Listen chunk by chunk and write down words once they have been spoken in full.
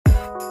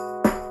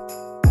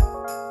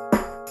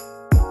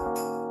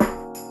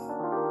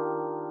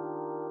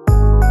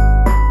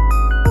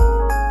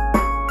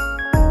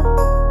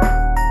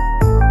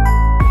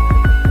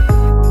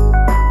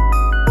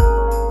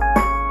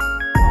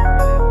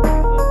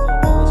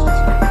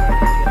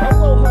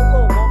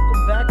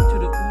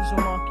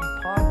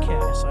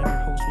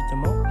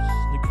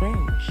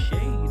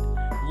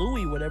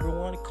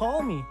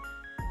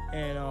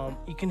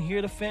You can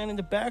hear the fan in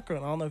the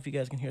background. I don't know if you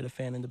guys can hear the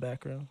fan in the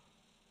background.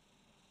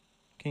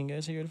 Can you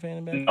guys hear the fan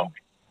in the No. background?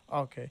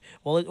 Okay.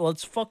 Well,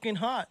 it's fucking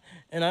hot,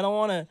 and I don't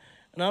want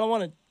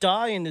to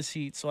die in this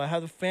heat. So I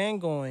have the fan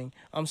going.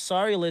 I'm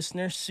sorry,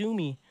 listener. Sue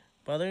me.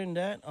 But other than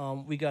that,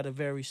 we got a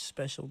very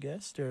special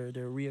guest. They're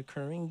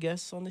reoccurring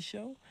guests on the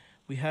show.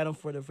 We had them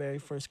for the very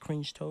first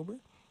Cringe Tober,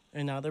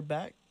 and now they're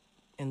back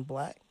in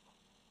black.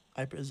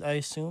 I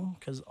assume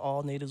because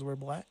all natives were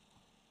black.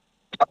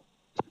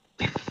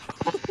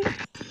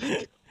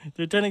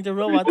 They're turning to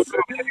robots.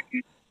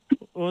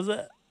 What was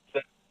that?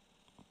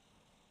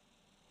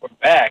 We're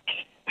back.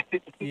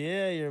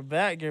 Yeah, you're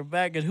back. You're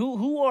back. And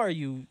who are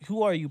you?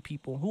 Who are you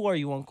people? Who are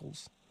you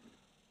uncles?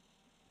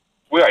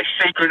 We are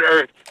Sacred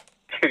Earth.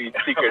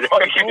 Secret Oh,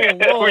 Earth.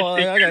 We're whoa!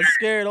 I secret. got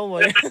scared. Oh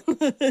my!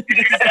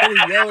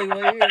 Somebody's yelling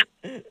right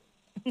here.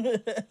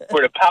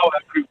 We're the power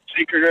group,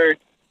 Secret Earth.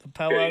 The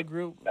powwow Okay.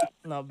 group,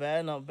 not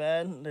bad, not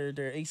bad.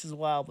 Their aces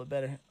wild, but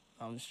better.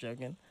 I'm just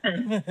joking.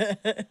 And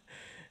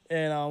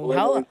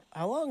how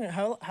long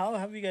how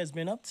have you guys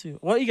been up to?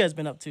 What have you guys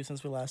been up to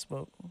since we last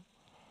spoke?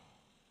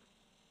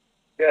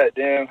 God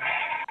damn.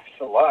 It's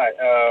a lot.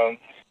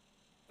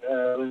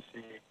 Let's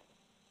see.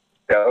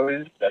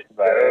 Shows. That's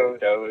about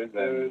it. Shows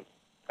and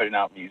putting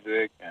out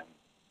music and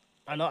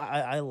I know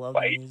I love the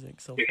fight.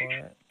 music so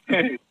far.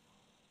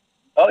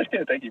 Oh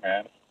shit! Thank you,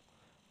 man.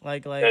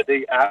 Like I like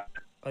think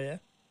after, oh yeah.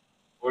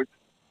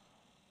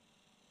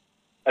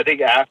 I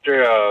think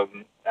after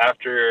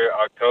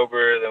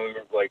October, then we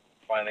were like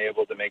finally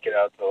able to make it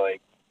out to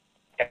like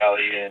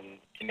Cali and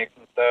Phoenix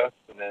and stuff,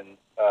 and then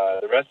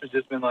the rest has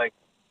just been like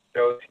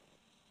shows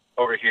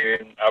over here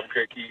in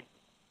Albuquerque.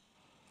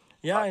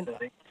 Yeah,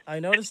 Constantly. I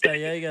noticed that.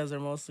 Yeah, you guys are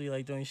mostly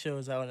like doing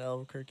shows out in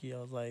Albuquerque. I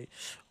was like,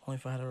 only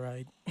if I had a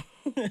ride.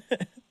 I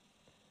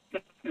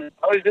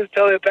was just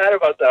telling Pat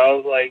about that. I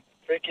was like,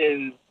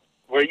 freaking,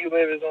 where you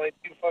live is only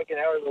 2 fucking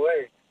hours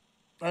away.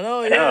 I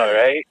know, I know, yeah,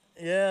 right?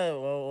 yeah.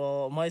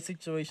 Well, my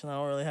situation, I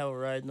don't really have a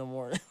ride no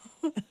more.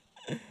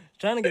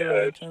 Trying to get a Yeah.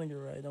 ride, trying to get a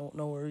ride. Don't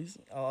no worries.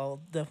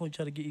 I'll definitely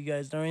try to get you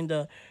guys during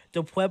the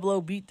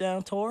Pueblo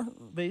Beatdown tour.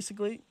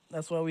 Basically,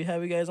 that's why we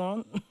have you guys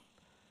on.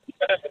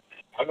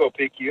 I'll go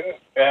pick you up.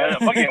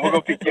 Fuck it, we'll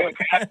go pick you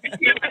up.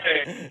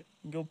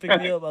 Go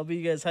pick me up. I'll be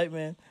you guys hype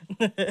man.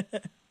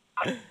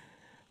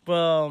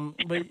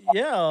 But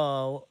yeah,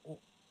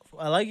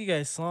 I like you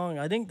guys' song.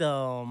 I think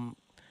the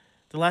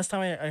last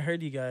time I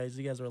heard you guys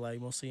were like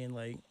mostly in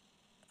like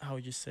how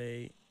would you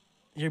say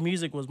your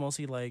music was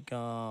mostly like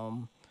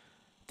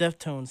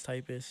Deftones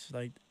type ish,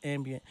 like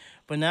ambient.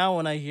 But now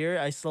when I hear it,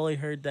 I slowly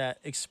heard that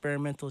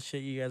experimental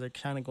shit you guys are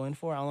kind of going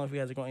for. I don't know if you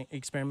guys are going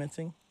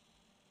experimenting.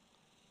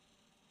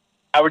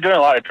 We're doing a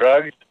lot of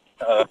drugs.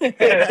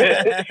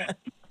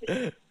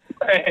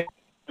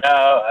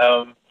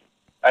 No,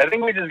 I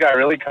think we just got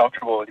really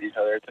comfortable with each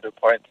other to the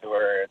point to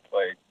where it's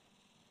like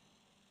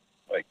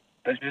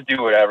let's just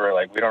do whatever.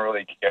 Like we don't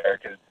really care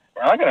because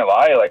we're not gonna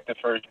lie. Like the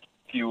first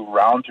few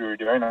rounds we were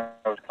doing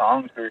those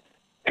songs, we're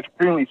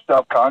extremely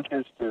self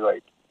conscious to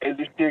like, is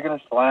this shit gonna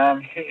slam?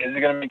 Is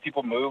it gonna make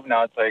people move?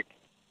 Now it's like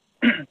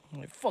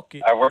Like fuck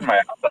it. I work my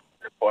ass off at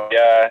this point.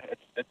 Yeah,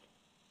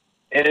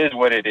 it is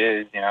what it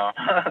is. You know.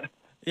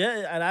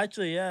 Yeah, and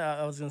actually,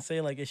 yeah, I was gonna say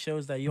like it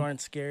shows that you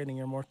aren't scared and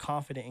you're more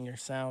confident in your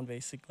sound,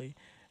 basically,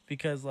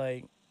 because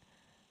what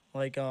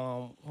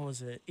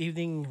was it?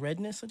 Evening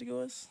Redness, I think it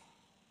was.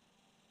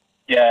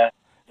 Yeah.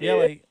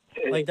 Yeah, Yeah.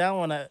 like that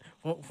one.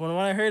 When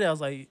I heard it, I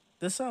was like,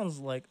 this sounds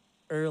like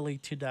early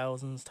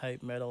 2000s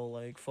type metal,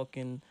 like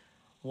fucking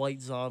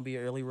White Zombie,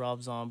 early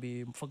Rob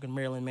Zombie, fucking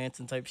Marilyn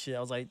Manson type shit. I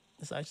was like,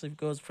 this actually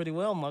goes pretty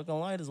well. I'm not gonna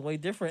lie, it's way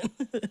different.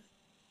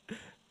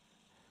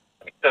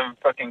 Some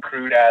fucking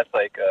crude ass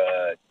like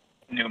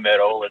new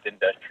metal with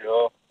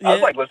industrial. I was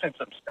Yeah, like listening to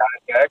some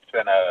Static X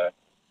and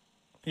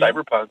yeah.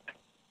 Cyberpunk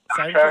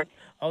Cyberpunk. soundtrack.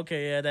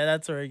 Okay, yeah,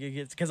 that's where it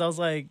gets. Because I was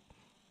like,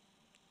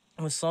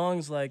 with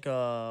songs like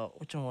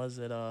which one was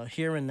it?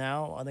 Here and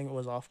Now. I think it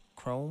was off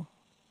Chrome.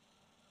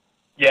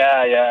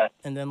 Yeah, yeah,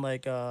 And then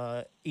like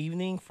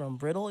Evening from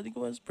Brittle. I think it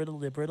was Brittle,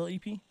 the Brittle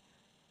EP.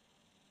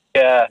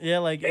 yeah. Yeah,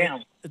 like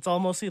Damn. it's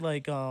almost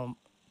like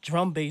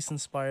drum bass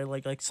inspired,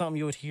 like something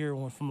you would hear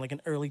from like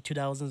an early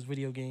 2000s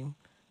video game.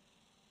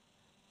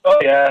 Oh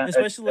yeah,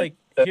 Especially like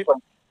that's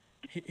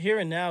like Here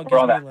and Now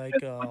we're gives on me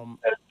that.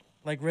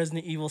 like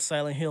Resident Evil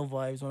Silent Hill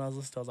vibes when I was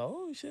listening. I was like,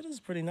 oh shit, this is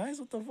pretty nice.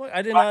 What the fuck?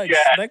 I did Fuck not yeah.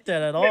 expect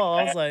that at all.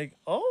 I was like,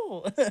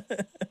 oh.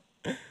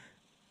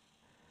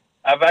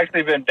 I've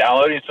actually been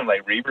downloading some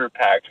like reverb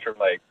packs from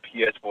like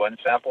PS1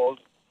 samples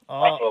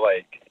off Oh, of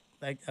like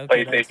like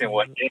okay, that PlayStation explains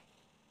One it. games.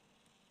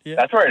 Yeah.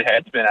 That's where it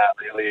has been at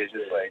lately. Is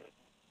just like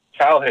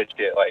childhood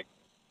shit, like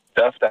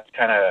stuff that's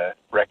kind of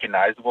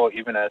recognizable,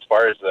 even as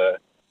far as the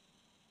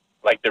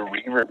like the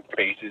reverb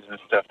bases and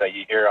stuff that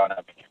you hear on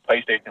a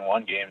PlayStation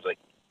One games. Like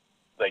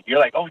you're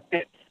like, oh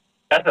shit,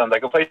 that sounds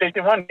like a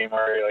PlayStation One game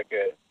or like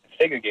a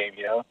Sega game,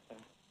 you know?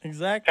 Kind of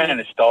Exactly.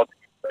 nostalgic.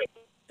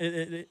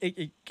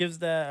 It gives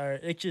that or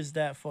itches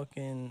that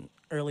fucking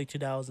early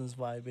 2000s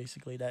vibe,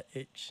 basically that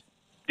itch.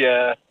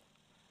 Yeah,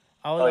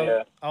 I was Oh I was,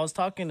 yeah. I was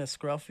talking to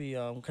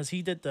Scruffy because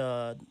he did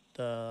the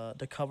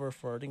cover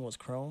for I think it was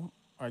Chrome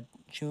or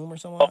Choom or Oh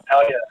something.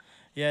 hell yeah.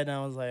 Yeah, and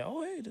I was like,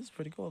 oh hey, this is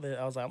pretty cool. Then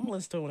I was like, I'm gonna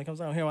listen to it when it comes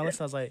out. Here, my list.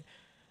 I was like,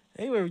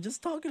 hey, we were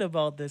just talking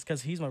about this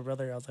because he's my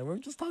brother. I was like, we were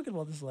just talking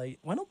about this. Like,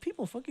 why don't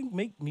people fucking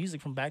make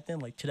music from back then,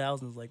 like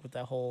 2000s, like with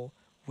that whole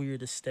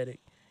weird aesthetic?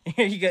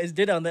 You guys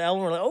did on the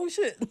album. We're like, oh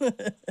shit.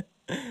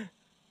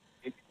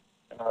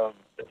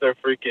 It's our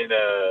freaking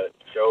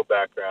show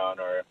background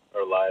or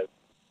live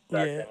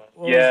Yeah.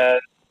 background. Yeah.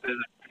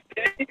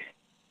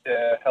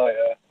 Yeah. Hell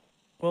yeah.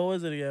 What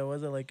was it again?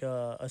 Was it like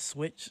a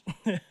switch?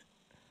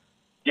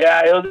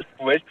 Yeah, it was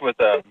switched with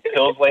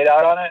pills laid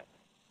out on it.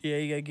 Yeah,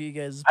 you gotta get you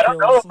guys I don't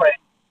know pills. if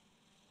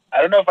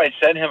I don't know if I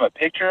sent him a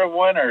picture of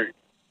one or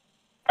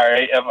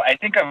I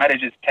think I might have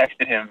just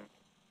texted him,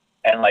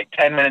 and like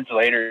 10 minutes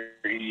later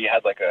he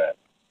had like a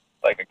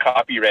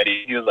copy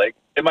ready. He was like,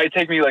 it might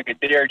take me like a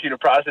day or two to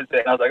process it,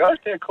 and I was like, oh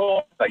shit,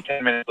 cool. Like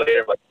 10 minutes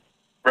later, I'm like,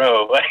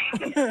 bro, like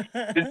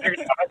this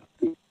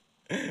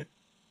dude.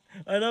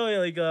 I know,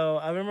 like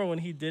I remember when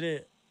he did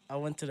it. I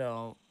went to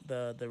the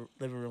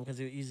living room because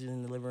he was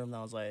in the living room. And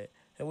I was like,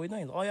 "Hey, what are you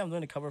doing?" He's, oh yeah, I'm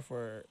doing a cover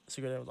for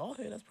Secret. I was, oh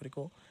hey, that's pretty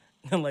cool.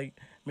 And like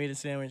made a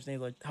sandwich. And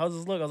he's like, "How's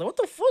this look?" I was like, "What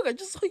the fuck? I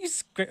just saw you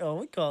what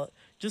we call it?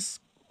 Just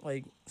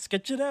like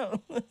sketch it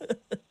out."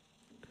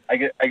 I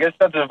guess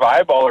that's a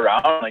vibe all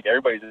around. Like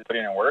everybody's just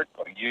putting in work.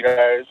 Like you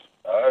guys,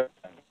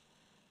 and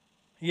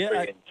Yeah.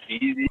 freaking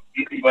easy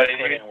buddy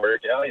putting in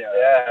work. Hell yeah.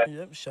 Yeah.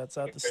 Yep. Shouts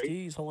out to Great.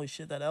 Steez. Holy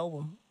shit, that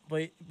album.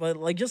 But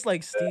like just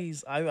like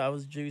Steez, I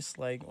was juiced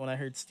like when I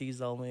heard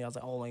Steez's album. I was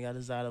like, oh my god,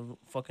 is that a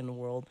fucking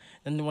world?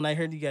 And when I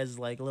heard you guys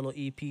like little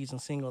EPs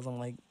and singles, I'm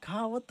like,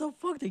 God, what the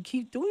fuck? They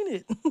keep doing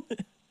it.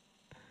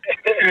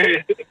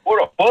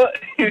 What a what?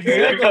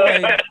 Exactly.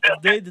 Like,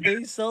 did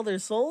they sell their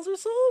souls or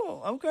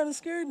so? I'm kind of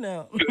scared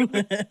now.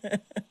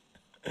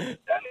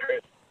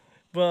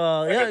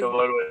 But yeah,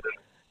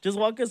 just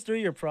walk us through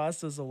your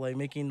process of like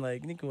making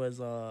like I think it was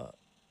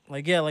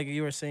like yeah, like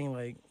you were saying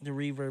like the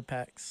reverb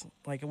packs.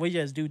 Like what you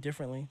guys do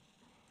differently.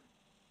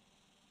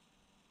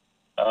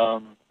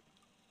 um,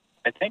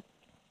 I think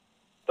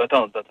that's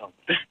um,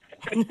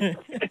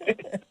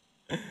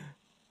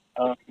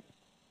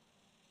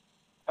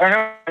 I don't know.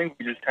 I think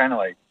we just kind of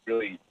like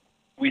really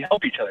we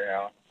help each other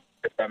now,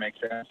 if that makes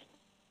sense.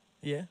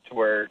 Yeah. To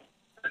where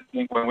I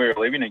think when we were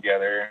living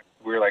together,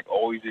 we were like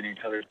always in each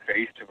other's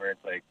face, to where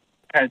it's like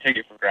kind of take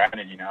it for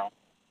granted, you know,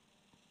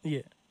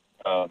 Yeah.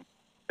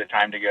 the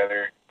time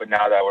together. But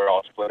now that we're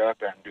all split up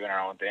and doing our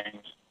own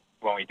things,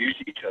 when we do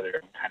see each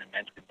other, we kind of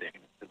mention things.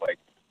 It's like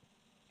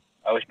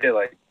I always say,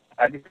 like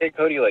I can say,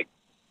 Cody, like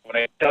when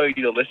I tell you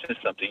to listen to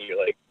something, you're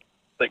like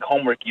it's like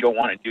homework. You don't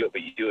want to do it,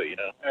 but you do it, you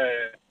know.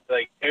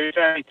 Like every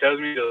time he tells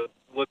me to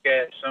look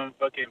at some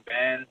fucking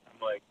band,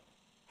 I'm like,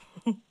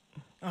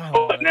 I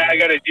oh, don't now I know.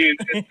 gotta do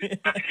this.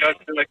 Just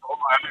like, oh,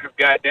 I'm gonna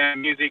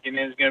goddamn music, and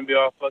then it's gonna be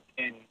all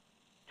fucking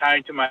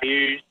tied to my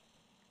ears.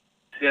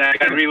 Then I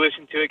gotta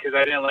re-listen to it because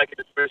I didn't like it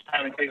the first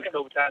time. It takes a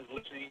couple times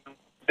listening.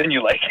 Then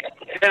you like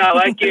it. Then I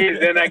like it.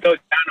 Then I go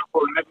down a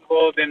whole rabbit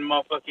hole. Then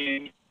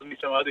motherfucking give me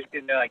some other shit.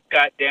 And they're like,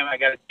 God damn, I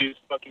gotta do this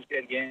fucking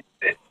shit again.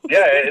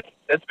 Yeah,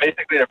 it's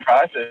basically the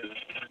process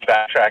of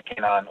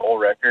backtracking on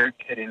old records,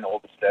 hitting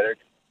old aesthetics.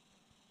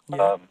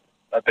 Yeah.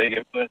 A big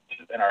influence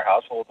in our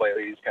household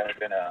lately has kind of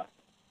been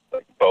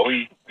like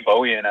Bowie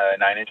and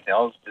Nine Inch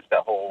Nails. Just that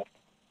whole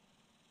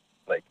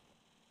like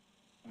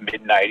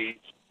mid '90s,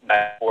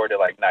 '94 to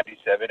like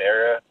 '97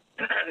 era.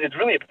 It's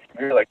really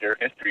like their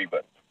history,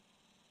 but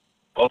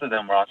both of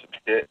them were on some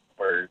shit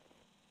where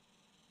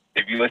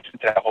if you listen to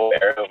that whole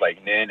era of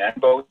like Nin and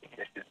Bowie,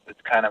 it's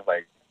kind of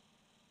like,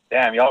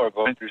 damn, y'all were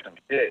going through some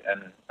shit,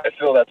 and I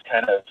feel that's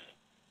kind of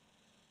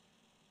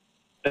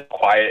the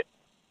quiet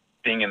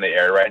thing in the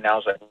air right now.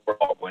 Is like we're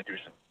all going through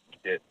some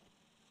shit,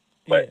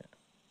 but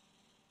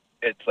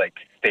Yeah. it's like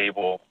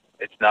stable.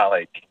 It's not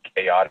like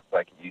chaotic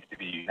like it used to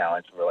be. Now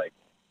it's we're like,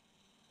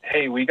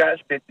 hey, we got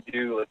shit to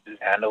do. Let's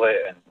just handle it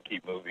and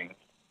keep moving.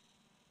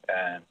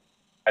 And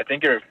I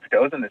think it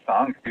shows in the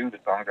songs too. The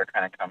songs are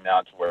kind of coming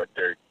out to where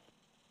they're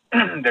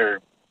they're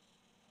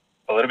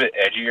a little bit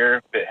edgier,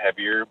 a bit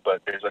heavier,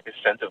 but there's like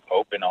a sense of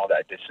hope in all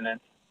that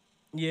dissonance.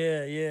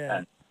 Yeah. Yeah.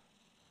 And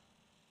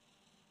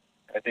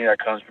I think that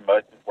comes from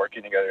us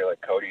working together,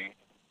 like Cody.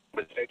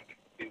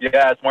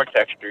 Yeah, it's more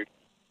textured,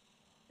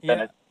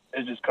 and Yeah.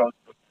 it just comes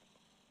from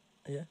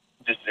Yeah.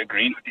 just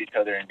agreeing with each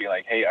other and being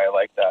like, hey, I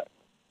like that.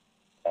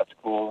 That's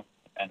cool.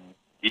 And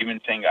even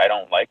saying I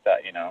don't like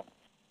that, you know,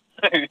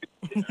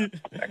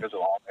 that goes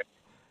along.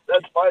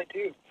 That's fine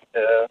too.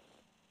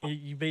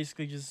 You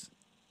basically just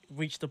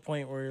reach the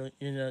point where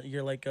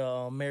you're like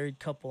a married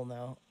couple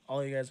now.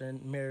 All you guys are in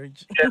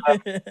marriage.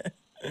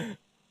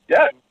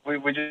 Yeah, we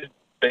just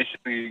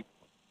basically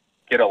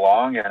get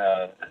along, and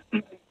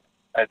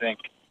I think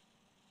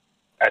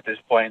at this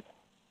point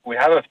we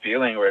have a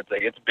feeling where it's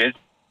like it's business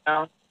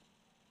now,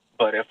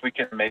 but if we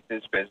can make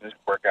this business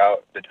work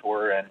out, the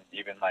tour and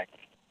even like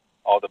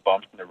all the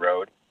bumps in the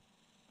road,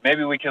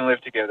 maybe we can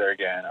live together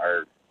again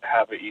or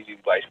have an easy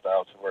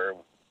lifestyle to where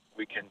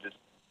we can just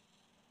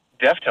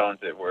Deftones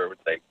that were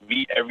like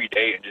meet every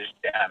day and just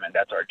jam, and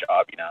that's our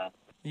job, you know.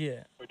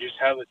 Yeah. Or just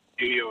have a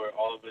studio where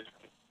all of us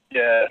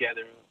Yeah,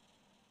 together.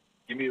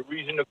 Give me a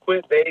reason to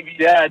quit, baby.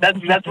 yeah, that's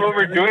what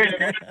we're doing.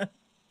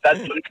 That's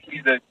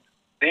literally the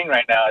thing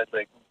right now. It's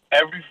like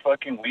every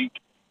fucking week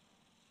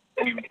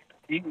we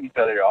see each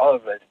other, all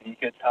of us, and you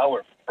can tell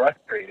we're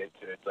frustrated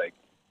too. It's like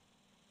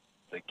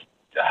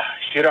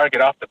shit or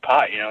get off the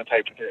pot, you know,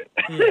 type shit.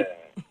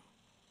 Yeah.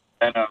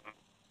 And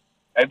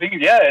I think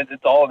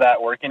it's all of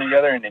that working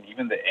together, and then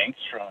even the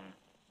angst from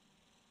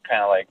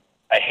kind of like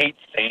I hate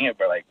saying it,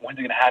 but like when's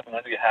it gonna happen?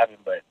 When's it gonna happen?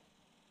 But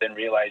then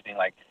realizing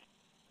like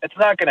it's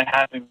not gonna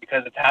happen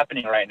because it's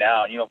happening right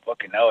now, and you don't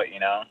fucking know it. You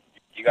know,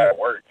 you gotta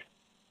work.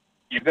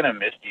 You're gonna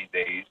miss these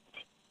days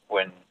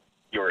when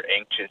you're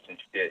anxious and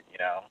shit. You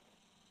know.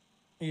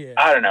 Yeah.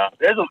 I don't know.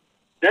 There's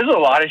a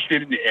lot of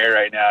shit in the air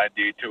right now,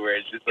 dude. To where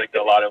it's just like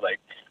a lot of like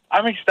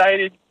I'm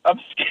excited, I'm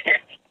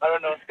scared. I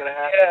don't know what's gonna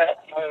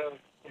happen.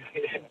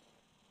 Yeah.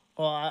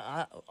 Well,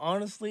 I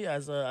honestly,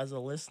 as a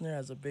listener,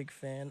 as a big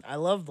fan, I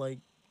love like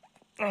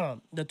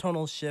the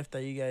tonal shift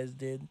that you guys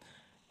did,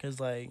 cause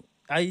like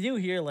I do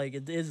hear like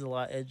it is a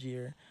lot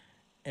edgier,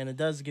 and it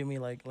does give me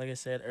like I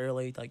said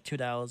early like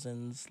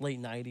 2000s,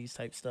 late 90s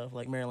type stuff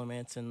like Marilyn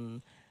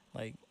Manson,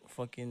 like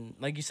fucking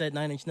like you said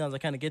 9 Inch Nails. I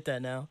kind of get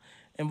that now,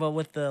 and but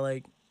with the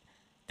like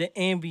the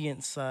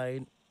ambient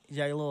side,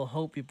 yeah, a little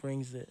hope it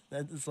brings it.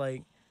 It's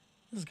like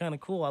this is kind of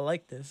cool. I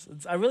like this.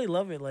 I really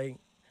love it. Like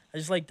I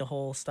just like the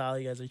whole style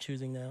you guys are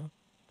choosing now.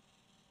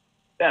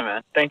 Yeah,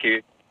 man. Thank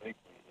you. Yeah,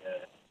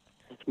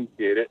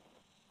 appreciate it.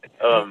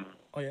 Oh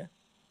yeah.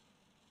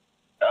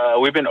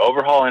 We've been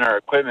overhauling our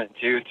equipment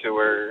too, to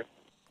where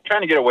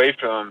trying to get away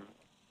from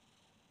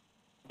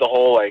the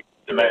whole like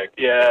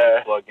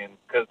yeah plug-in,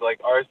 because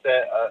like our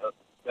set,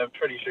 I'm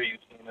pretty sure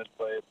you've seen this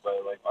play,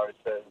 but like our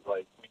set is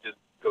like we just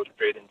go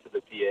straight into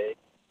the PA,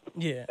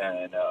 Yeah.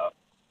 and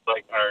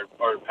like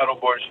our pedal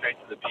board straight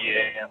to the PA,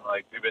 and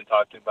like we've been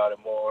talking about it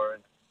more,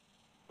 and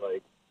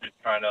like just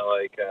trying to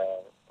like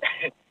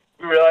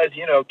we realize,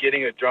 you know,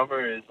 getting a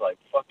drummer is like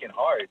fucking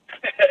hard.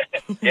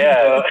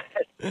 yeah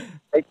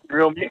like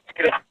real music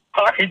is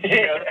hard.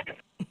 You know?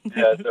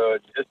 Yeah, so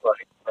it's just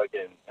like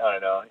fucking, I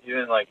don't know,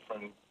 even like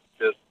from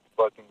just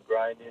fucking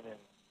grinding and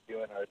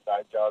doing our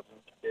side jobs and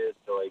shit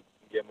to like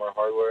get more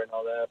hardware and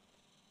all that.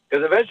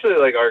 Because eventually,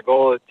 like, our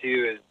goal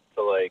too is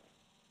to like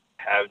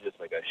have just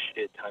like a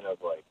shit ton of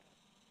like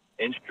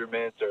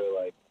instruments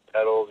or like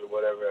pedals or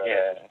whatever at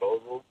our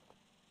disposal.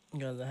 You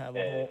guys have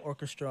a whole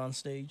orchestra on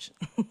stage.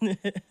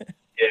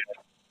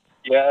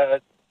 Yeah,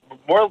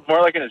 more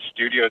like in a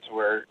studio, to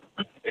where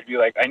it'd be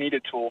like I need a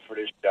tool for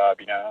this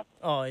job, you know.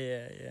 Oh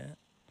yeah, yeah.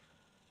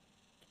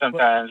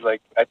 Sometimes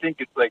like I think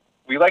it's like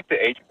we like the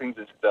H things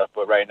and stuff,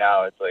 but right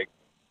now it's like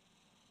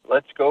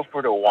let's go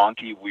for the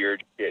wonky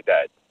weird shit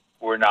that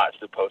we're not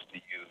supposed to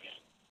use.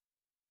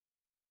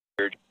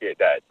 Weird shit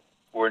that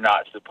we're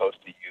not supposed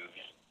to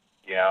use,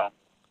 you know.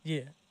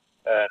 Yeah.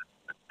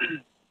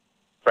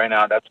 Right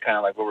now that's kind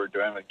of like what we're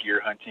doing with gear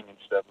hunting and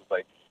stuff. It's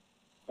like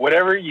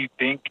whatever you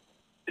think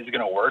is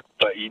gonna work,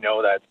 but you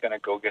know that it's gonna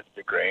go against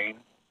the grain,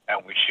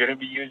 and we shouldn't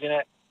be using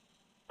it,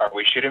 or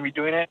we shouldn't be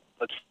doing it.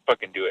 Let's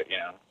fucking do it, you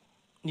know.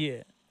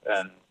 Yeah.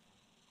 And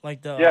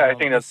like the I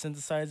think the that's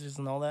synthesizers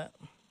and all that.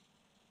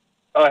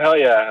 oh hell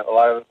yeah, a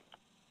lot of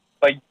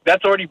like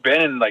that's already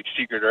been in like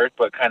Secret Earth,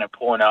 but kind of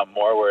pulling out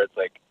more where it's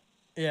like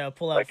Yeah,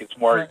 pull out like it's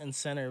more front and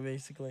center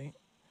basically.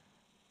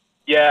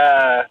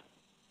 yeah,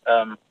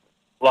 a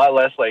lot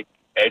less like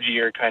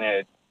edgier kind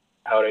of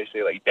how would I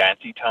say like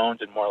dancey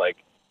tones and more like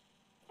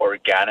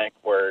organic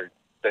where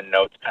the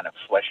notes kind of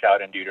flesh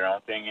out and do their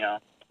own thing, you know.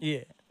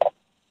 Yeah.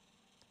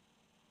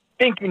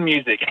 Thinking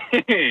music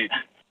because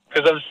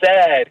I'm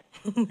sad.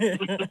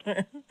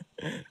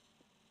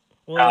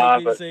 Well,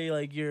 like they say,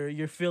 like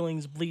your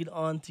feelings bleed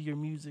onto your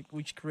music,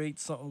 which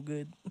creates something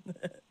good.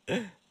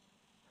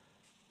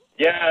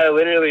 Yeah,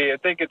 literally. I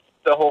think it's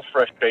the whole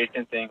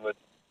frustration thing with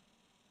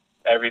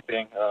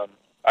everything.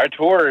 Our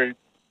tour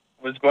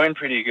was going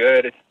pretty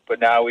good, but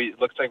now it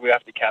looks like we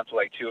have to cancel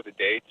like 2 of the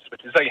dates,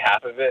 which is like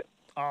half of it.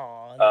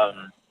 Oh.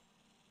 No.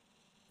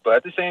 But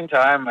at the same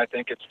time, I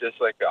think it's just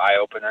like an eye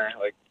opener.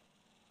 Like,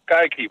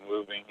 gotta keep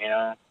moving, you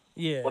know.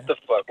 Yeah. What the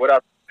fuck? What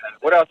else?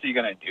 What else are you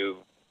gonna do?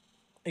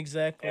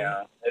 Exactly.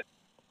 Yeah. It's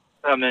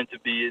not meant to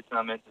be. It's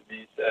not meant to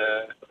be.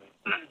 So.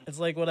 It's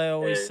like what I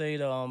always say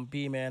to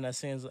B man as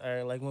soon as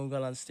like when we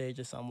got on stage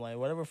or something, like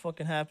whatever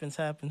fucking happens.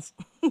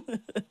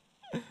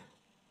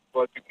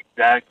 Fuck,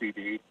 exactly,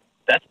 dude.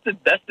 That's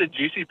the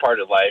juicy part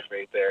of life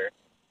right there.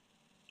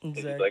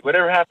 Exactly. Like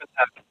whatever happens,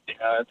 happens. You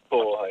know, it's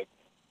cool. Like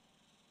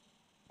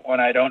when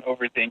I don't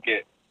overthink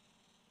it,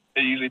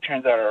 it usually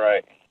turns out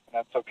alright.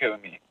 That's okay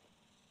with me.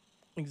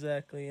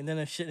 Exactly. And then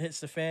if shit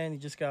hits the fan, you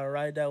just gotta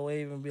ride that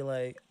wave and be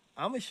like,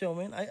 I'm a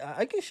showman.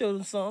 I can show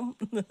them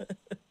something.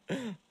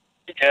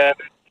 Yeah,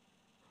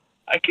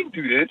 I can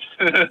do this.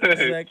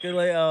 Exactly.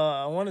 Like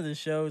on one of the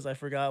shows, I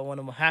forgot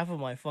half of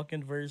my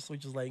fucking verse,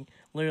 which is like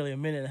literally a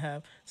minute and a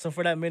half. So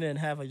for that minute and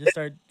a half, I just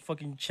started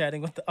fucking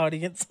chatting with the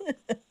audience.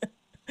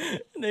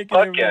 Making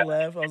Fuck yeah. everyone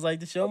laugh. I was like,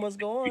 the show must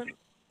go on.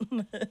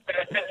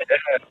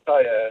 Oh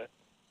yeah.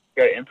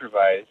 Gotta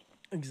improvise.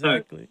 Look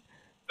Exactly.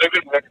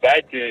 at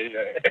that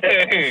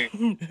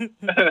shit.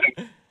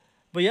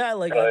 But yeah,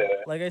 Oh yeah.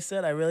 like I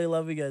said, I really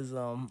love you guys'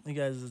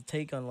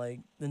 take on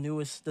like the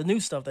new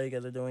stuff that you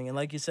guys are doing, and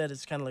like you said,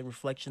 it's kind of like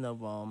reflection of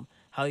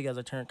how you guys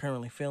are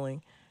currently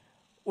feeling,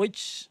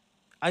 which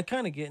I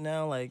kind of get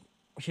now. Like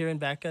hearing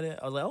back at it,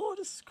 I was like, oh,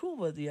 this is cool,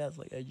 but yeah, it's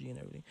like edgy and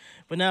everything.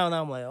 But now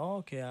I'm like, oh,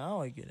 okay,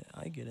 now I get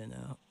it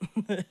now.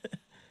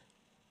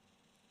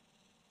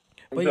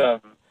 But It's,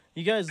 um,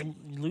 you guys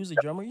lose a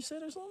drummer, you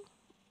said, or something?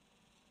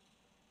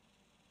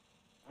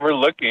 we're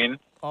looking.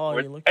 Oh, you're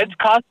It's looking.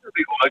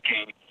 constantly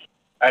looking.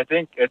 I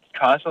think it's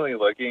constantly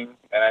looking,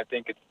 and I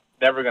think it's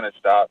never gonna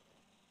stop.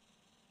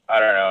 I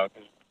don't know,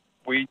 because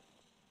we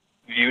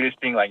view this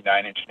thing like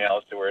Nine Inch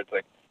Nails, to where it's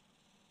like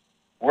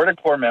we're the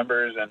core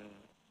members, and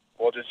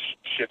we'll just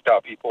shift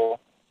out people,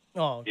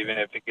 Oh, even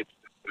okay. if it gets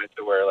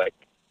to where like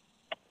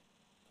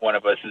one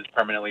of us is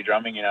permanently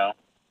drumming. You know,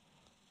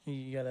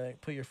 You gotta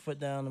put your foot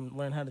down and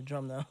learn how to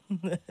drum now.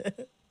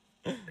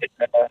 uh,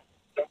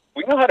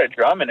 we know how to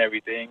drum and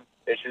everything.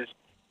 It's just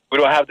we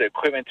don't have the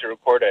equipment to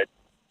record a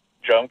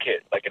drum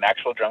kit, like an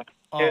actual drum kit.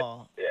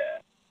 Oh. Yeah,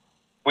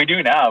 we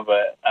do now,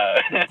 but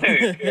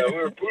yeah, we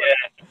were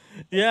yeah.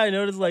 Yeah, I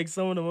noticed like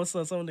some of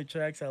the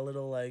tracks had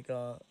little like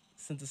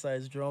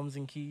synthesized drums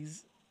and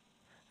keys.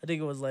 I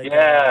think it was like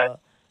Yeah,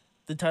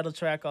 the title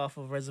track off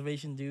of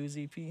Reservation Dues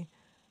EP.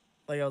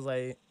 Like I was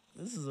like,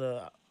 this is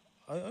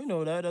I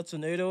know that that's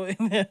an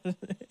 808.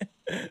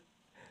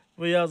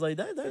 But yeah, I was like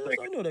it's that's, like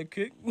I know that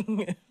kick.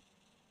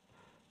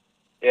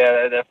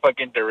 yeah, that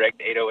fucking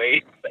direct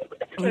 808.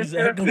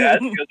 Exactly. That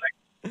feels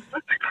like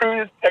what's the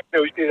crudest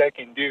techno shit I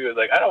can do? It's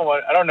like I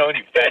don't know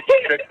any fancy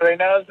tricks right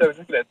now, so I'm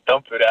just gonna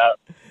dump it out.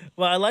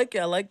 Well, I like it.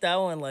 I like that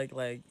one.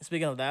 Like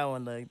speaking of that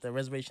one, like the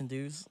Reservation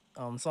Dues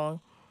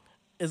song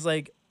is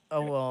like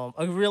a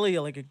really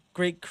like a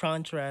great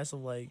contrast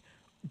of like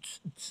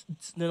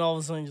then all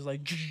of a sudden just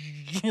like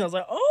I was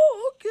like,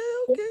 oh,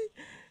 okay, okay.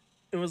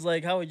 It was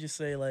like, how would you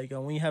say, like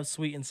when you have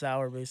sweet and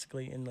sour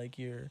basically in like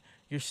your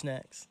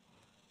snacks.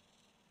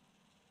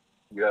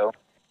 You know,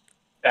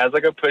 it has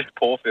like a push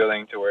pull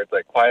feeling to where it's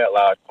like quiet,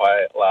 loud,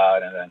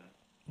 and then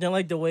Then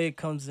like the way it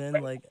comes in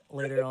like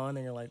later on,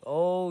 and you're like,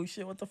 oh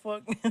shit, what the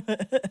fuck? Yeah,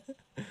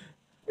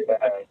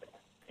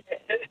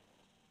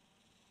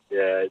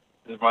 yeah. It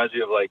reminds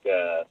me of like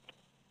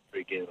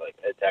freaking like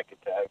Attack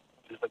Attack.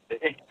 Just like the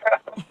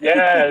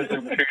yeah, it's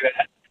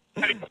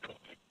like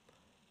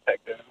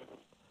techno.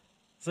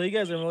 So you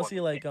guys are just one. mostly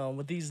like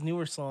with these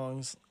newer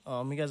songs,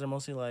 you guys are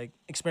mostly like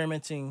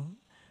experimenting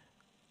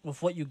with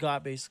what you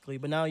got basically.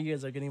 But now you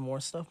guys are getting more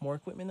stuff, more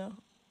equipment now.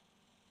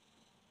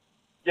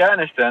 Yeah, in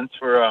a sense,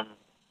 we're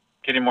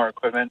getting more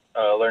equipment,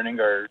 learning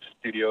our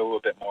studio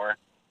a bit more,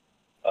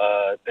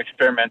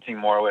 experimenting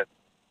more with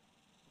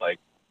like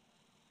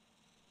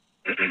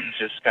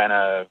just kind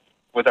of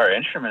with our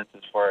instruments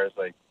as far as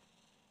like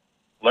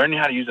learning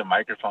how to use a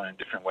microphone in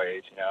different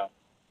ways. You know,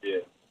 Yeah,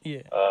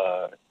 Yeah,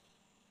 uh,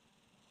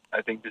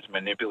 I think just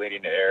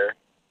manipulating the air.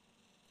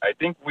 I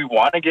think we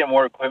want to get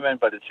more equipment,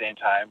 but at the same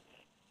time,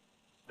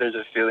 there's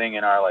a feeling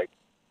in our like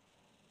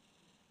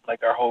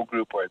our whole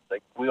group where it's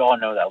like we all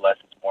know that less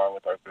is more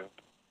with our group.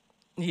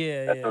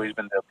 yeah, That's yeah. always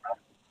been the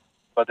problem.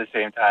 But at the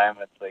same time,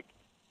 it's like,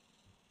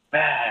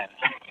 man,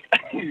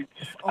 If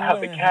I only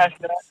have the I had cash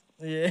now. this.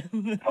 Yeah.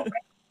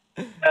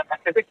 I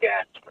have the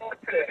cash.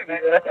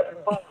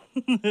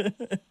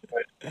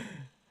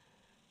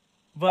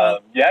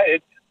 But Yeah, oh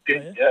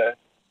yeah. yeah.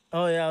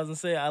 Oh yeah, I was gonna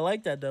say I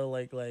like that though.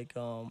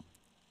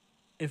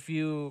 If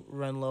you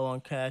run low on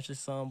cash or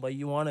something, but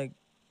you want to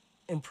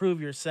improve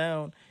your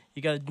sound,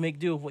 you got to make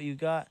do with what you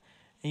got.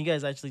 And you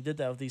guys actually did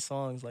that with these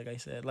songs, like I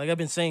said. Like I've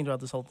been saying throughout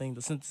this whole thing,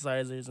 the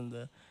synthesizers and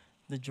the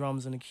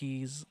drums and the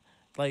keys,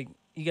 like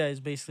you guys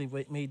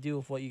basically made do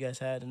with what you guys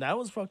had, and that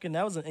was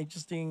an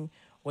interesting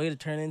way to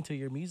turn into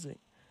your music.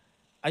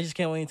 I just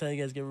can't wait until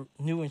you guys get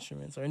new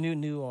instruments or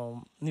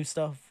new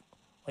stuff,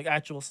 like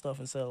actual stuff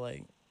instead of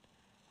like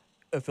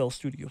FL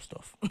Studio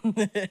stuff.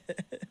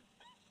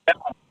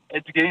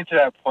 It's getting to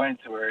that point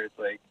to where it's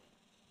like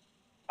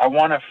I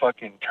want to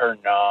fucking turn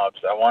knobs.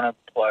 I want to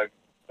plug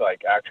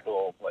like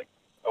actual like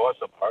I want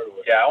some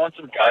hardware. yeah. I want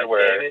some God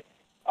hardware. damn it.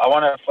 I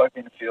want to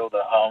fucking feel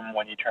the hum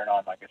when you turn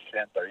on like a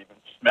synth, or even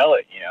smell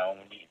it. You know,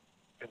 when you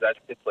because that's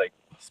it's like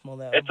Smell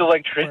that it's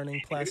electricity.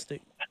 burning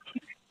plastic.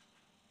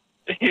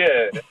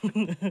 Yeah,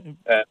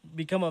 uh,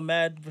 Become a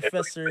mad it's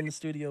professor in the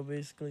studio,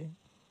 basically.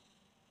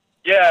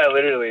 yeah,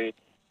 literally.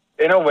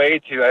 In a way,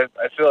 too, I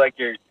feel like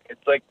you're.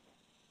 It's like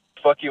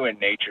fuck you in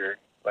nature.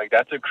 Like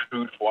that's a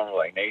crude form of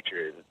like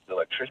nature. It's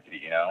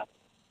electricity, you know.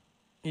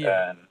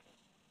 Yeah, And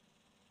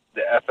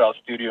the FL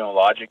Studio and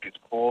Logic is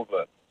cool,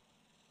 but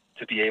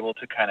to be able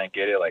to kind of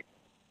get it like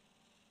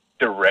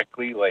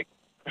directly, like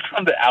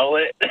from the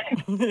outlet,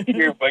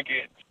 your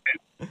fucking,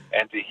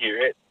 and to hear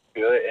it,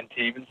 feel it, and to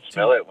even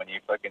smell to it when you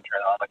fucking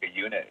turn on like a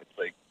unit, it's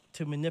like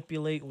to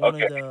manipulate one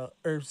okay, of the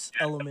Earth's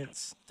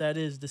elements. That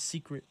is the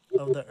secret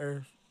of the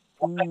Earth.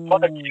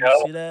 fuck, Ooh, you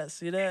know? see that?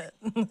 See that?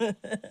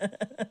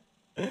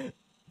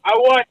 I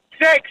want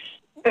sex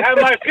at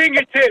my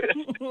fingertips.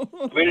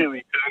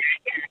 Literally,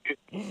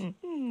 we're gonna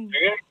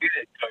get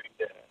it, Cody.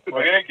 Yeah.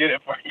 We're gonna get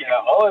it for you. Yeah,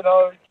 all in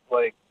all,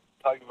 like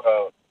talking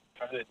about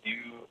trying to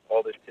do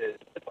all this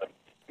shit like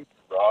super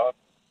raw,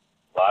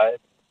 live,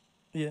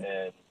 Yeah.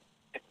 and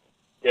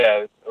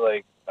yeah,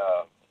 like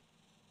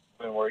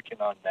been working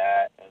on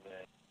that, and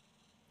then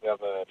we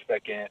have a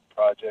second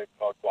project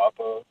called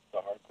Guapo, the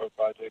hardcore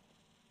project,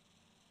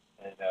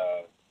 and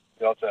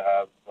we also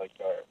have like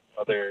our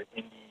other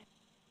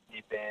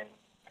indie band,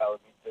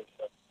 Calamita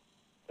stuff.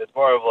 It's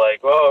more of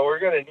like, well, we're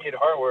gonna need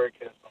hardware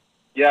because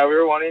yeah, we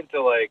were wanting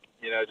to like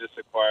just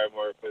acquire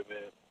more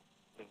equipment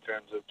in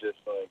terms of just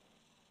like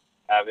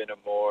having a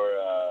more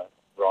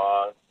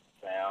raw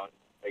sound,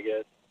 I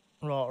guess.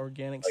 Raw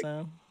organic Like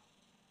sound.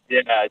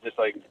 yeah, just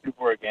like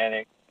super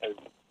organic, and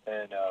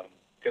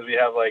because we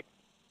have like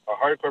a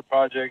hardcore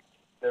project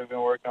that we've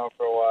been working on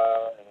for a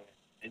while and an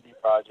indie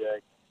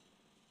project,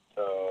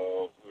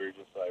 so we were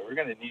just like we're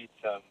gonna need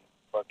some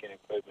fucking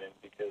equipment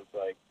because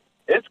like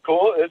it's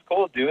cool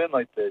doing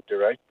like the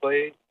direct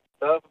play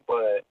stuff,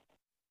 but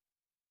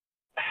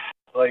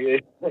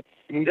like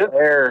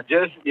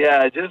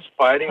just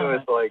fighting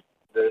with like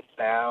the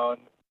sound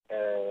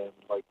and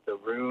like the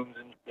rooms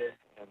and shit,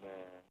 and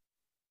then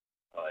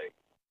like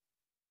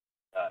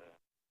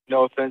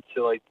no offense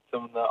to like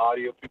some of the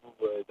audio people,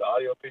 but the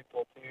audio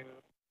people too.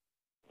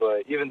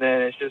 But even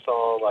then, it's just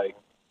all like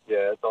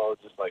it's all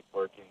just like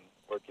working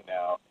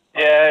out.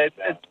 Yeah,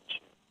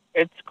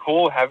 it's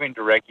cool having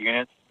direct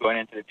units going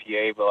into the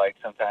PA, but like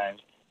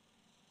sometimes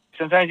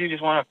you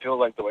just want to feel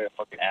like the way a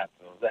fucking amp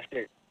feels. That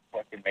shit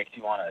fucking makes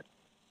you want to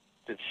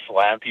just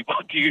slam people,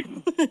 dude.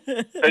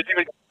 Especially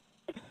with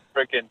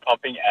freaking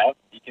pumping amp,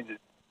 you can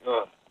just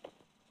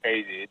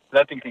crazy. It's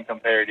nothing can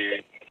compare,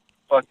 dude.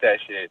 Fuck that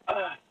shit.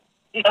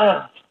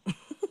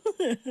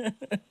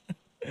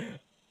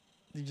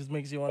 It just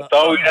makes you want That's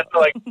all we have to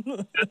like.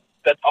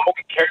 That's all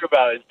we care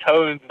about is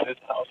tones in this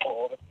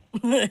household.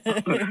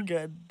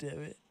 God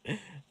damn it.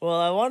 Well,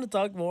 I want to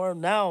talk more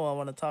now. I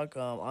want to talk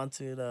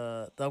onto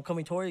the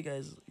upcoming tour you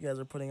guys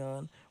are putting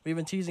on. We've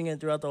been teasing it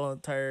throughout the whole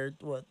entire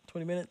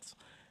 20 minutes.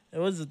 It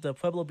was the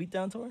Pueblo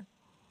Beatdown tour.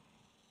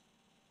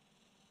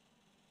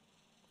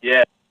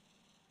 Yeah,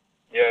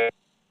 it's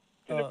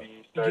gonna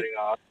be starting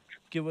off.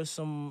 Give us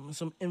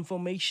some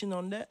information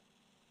on that.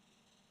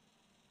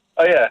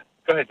 Oh yeah,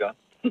 go ahead, John.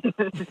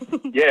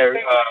 Yeah,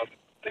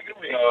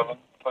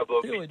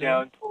 Pueblo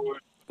Beatdown tour.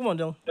 Come on,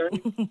 Dylan. We're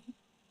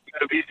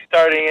gonna be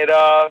starting it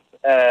off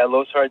at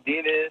Los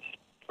Jardines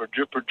for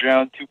Dripper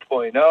Drown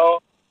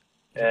 2.0,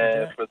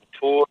 and for the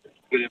tour, it's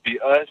gonna be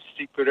us,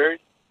 Secret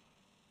Earth,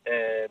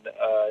 and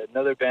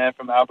another band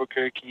from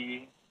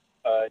Albuquerque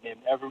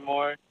named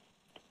Evermore,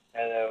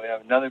 and then we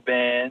have another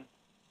band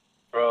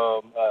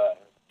from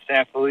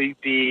San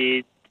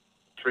Felipe,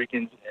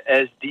 freaking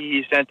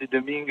SD, Santo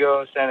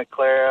Domingo, Santa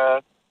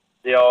Clara.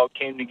 They all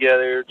came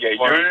together. Yeah,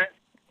 you're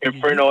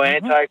Inferno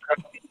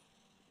Antichrist.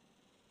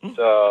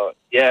 So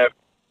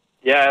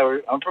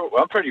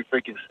I'm pretty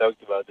freaking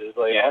stoked about this.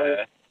 Like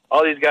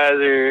all these guys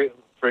are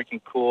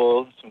freaking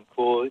cool, some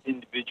cool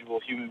individual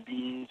human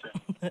beings.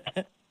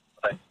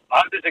 Like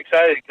I'm just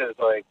excited because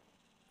like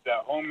we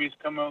got homies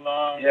coming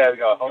along. Yeah, we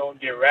got homies. Gonna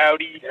get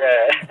rowdy.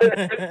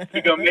 Yeah,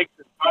 we gonna make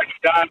this party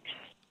dance.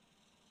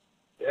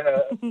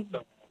 Yeah.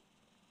 So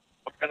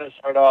we're gonna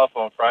start off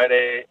on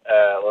Friday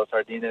at Los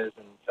Jardines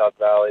in South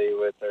Valley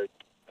with our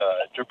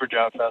Dripper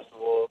Drown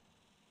Festival.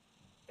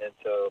 And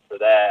so for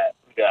that,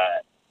 we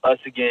got us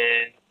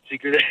again,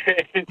 Secret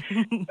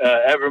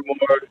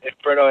Evermore,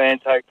 Inferno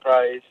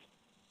Antichrist,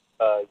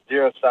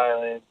 Zero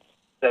Silence,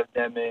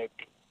 Sevdemic,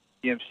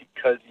 DMC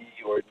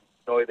Cuzzy or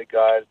Noy the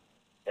God,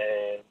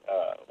 and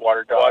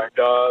Water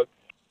Dog.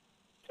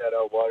 Shout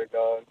out Water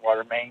Dog.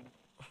 Water Main.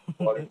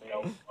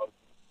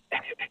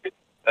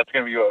 That's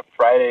going to be a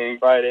Friday,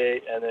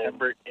 and then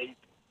September 8th.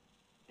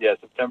 Yeah,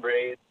 September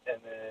 8th,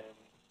 and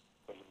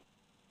then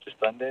just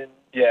Sunday.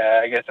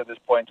 Yeah, I guess at this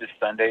point, just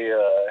Sunday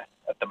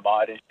at the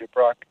Mod in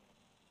Shiprock.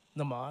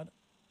 The Mod?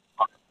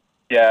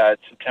 Yeah,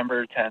 it's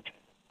September 10th.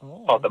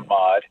 It's called the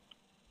Mod.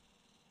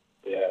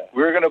 Yeah.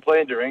 We were going to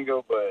play in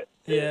Durango, but...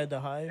 Yeah, the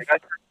Hive.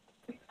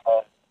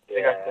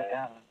 They got shut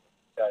down.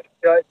 Got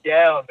shut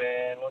down,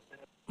 man.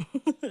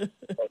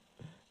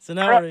 So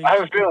now I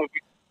have a feeling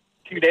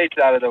 2 dates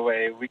out of the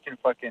way, we can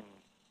fucking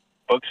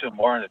book some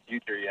more in the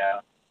future,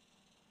 yeah.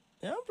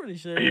 Yeah, I'm pretty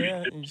sure,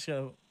 yeah. You just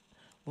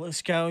gotta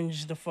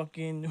scourge the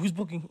fucking... Who's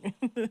booking?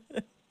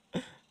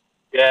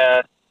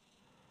 Yeah.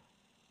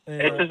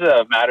 It's just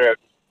a matter of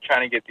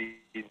trying to get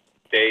these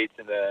dates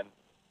and then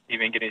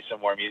even getting some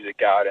more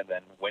music out, and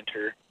then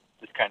winter,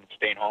 just kind of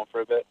staying home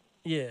for a bit.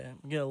 Yeah,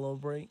 get a little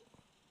break.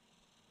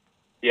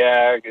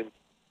 Yeah, because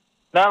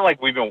not like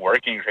we've been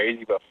working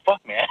crazy, but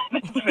fuck, man.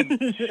 It's been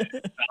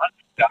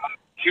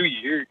 2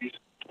 years.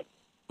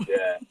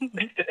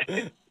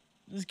 Yeah.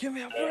 Just give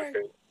me a break.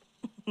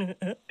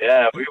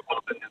 Yeah, we've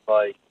all been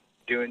like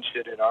doing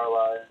shit in our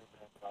lives.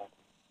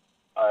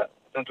 And,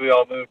 since we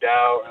all moved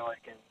out, we're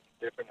like in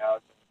different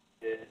houses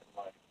and shit. And,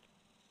 like,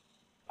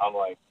 I'm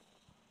like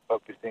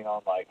focusing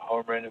on like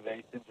home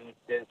renovations and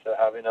shit. So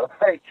having to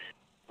like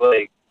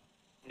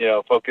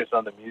focus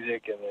on the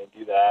music and then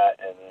do that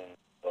and then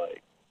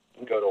like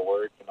go to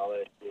work and all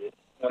that shit.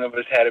 None of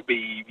us had a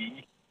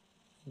baby.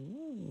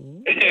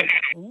 Ooh.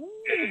 Ooh.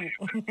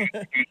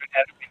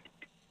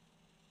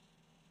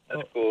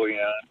 That's cool,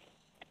 yeah.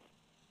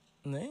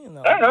 Man,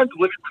 I don't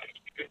know.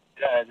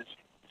 Yeah, just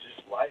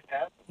life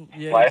happens.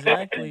 yeah, Life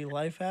exactly.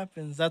 Life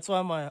happens. That's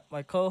why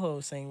my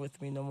co-host ain't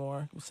with me no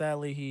more.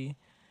 Sadly, he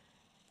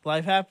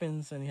life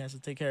happens and he has to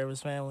take care of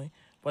his family.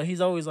 But he's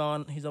always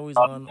on. He's always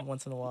on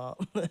once in a while.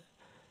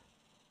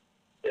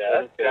 Yeah,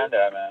 that's good,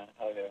 man.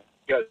 Hell yeah.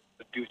 You gotta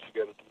do what you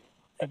gotta do.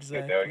 That's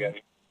good, though.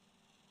 Exactly.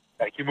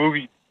 Gotta keep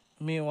moving.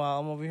 Meanwhile,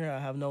 I'm over here. I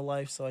have no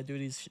life, so I do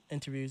these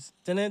interviews.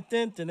 Dun, dun,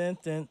 dun, dun,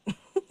 dun.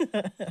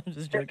 I'm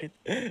just joking.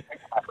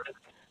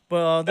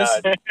 But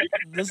Nah,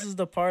 this is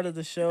the part of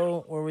the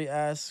show where we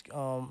ask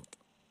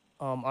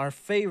our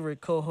favorite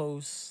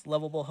co-hosts,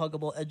 lovable,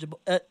 huggable, edgeable,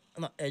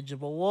 not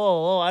edgeable.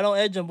 Whoa, I don't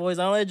edge them, boys.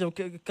 I don't edge them.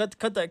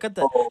 Cut that, cut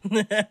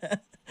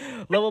that.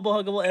 Lovable,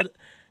 huggable,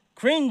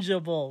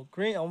 cringeable.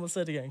 I almost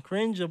said it again.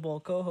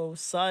 Cringeable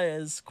co-host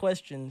Saya's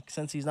question.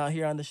 Since he's not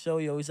here on the show,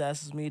 he always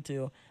asks me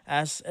to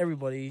ask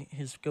everybody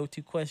his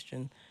go-to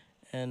question,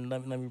 and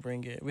let me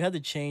bring it. We had to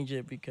change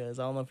it because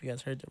I don't know if you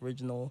guys heard the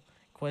original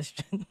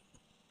question.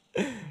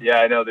 yeah,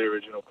 I know the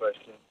original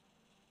question.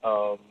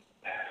 Um,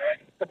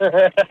 nah,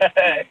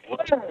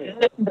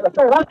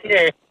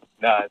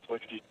 it's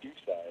what you do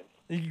side.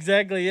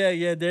 Exactly. Yeah.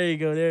 Yeah. There you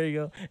go. There you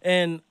go.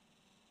 And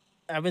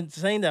I've been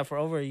saying that for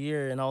over a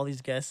year, and all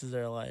these guests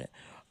are like,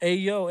 hey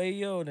yo,"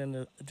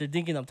 and they're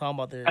thinking I'm talking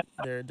about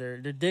their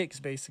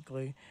dicks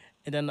basically.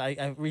 And then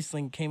I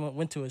recently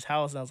went to his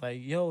house, and I was like,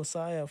 "Yo,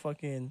 Saya,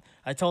 fucking,"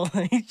 I told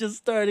him. He just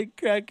started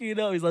cracking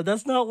up. He's like,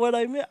 "That's not what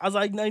I meant." I was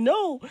like, "I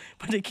know,"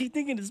 but they keep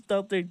thinking it's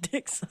about their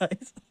dick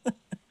size.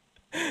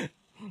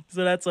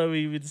 So that's why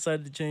we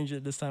decided to change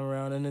it this time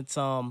around, and it's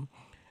drum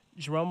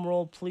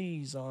roll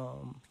please.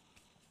 Oh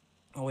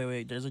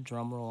wait, there's a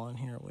drum roll on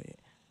here. Wait.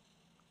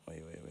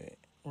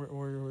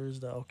 Where's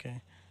the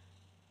okay?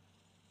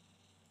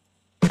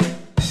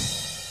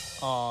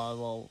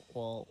 Oh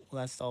well,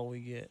 that's all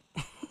we get.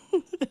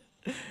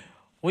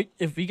 Wait,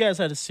 if you guys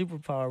had a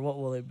superpower, what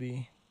will it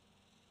be?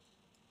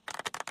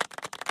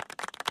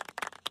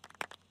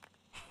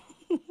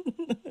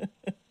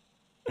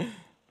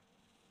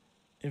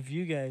 If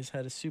you guys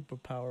had a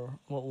superpower,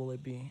 what will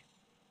it be?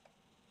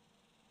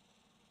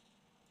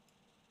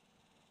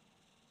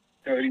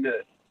 So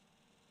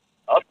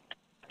I'll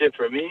it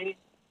for me.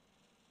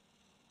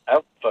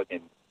 I'll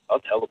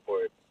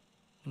teleport.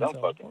 I'm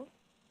fucking Teleport?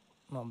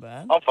 Not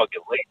bad. I'm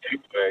fucking late too,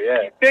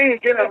 yeah. Dang,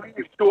 get up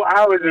 2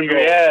 hours ago.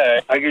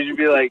 Yeah, I could just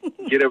be like,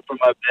 get up from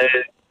my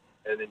bed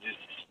and then just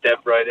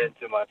step right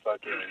into my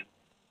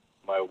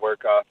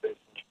work office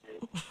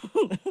and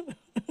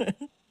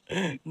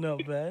shit.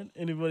 Not bad.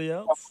 Anybody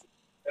else?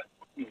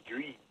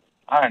 Dream.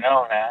 I don't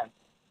know, man.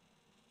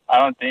 I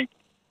don't think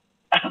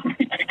I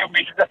could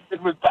be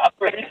trusted with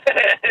powers.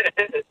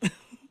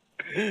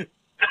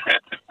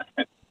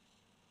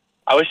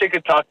 I wish I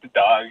could talk to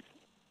dogs.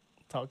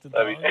 Talk to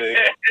That'd dogs. be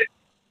sick.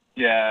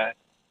 Yeah.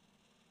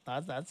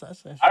 That's All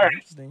right.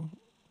 interesting.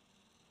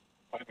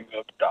 I can go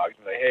up to dogs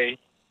and be like, hey,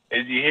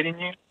 is he hitting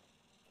you?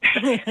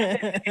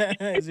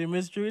 Is he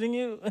mistreating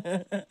you?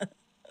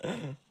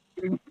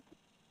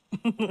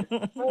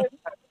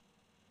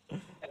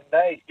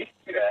 Night.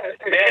 Yeah.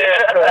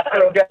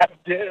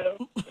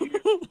 Goddamn.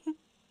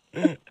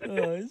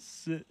 Oh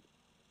shit.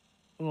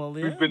 Well,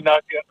 yeah. Who's been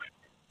knocking up?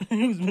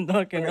 Who's been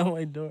knocking on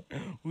my door?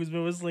 Who's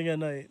been whistling at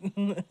night?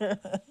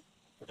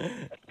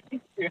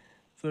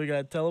 So we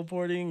got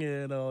teleporting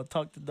and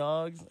talk to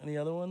dogs. Any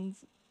other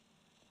ones?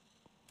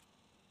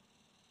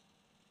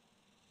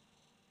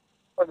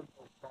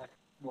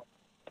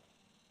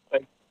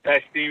 Like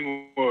that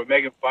scene where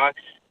Megan Fox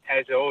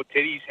has her old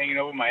titties hanging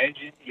over my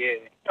engine?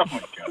 Yeah. Oh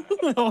my god.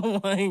 Oh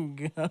my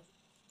god.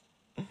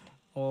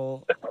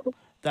 Well,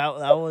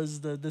 that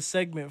was the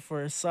segment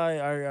for Saya,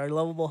 our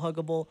lovable,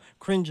 huggable,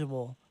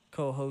 cringeable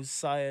co-host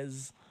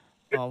Saya's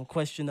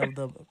question of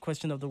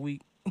the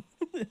week.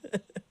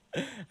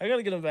 I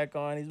gotta get him back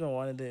on. He's been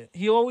wanting to.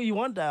 He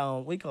wanted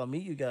to we call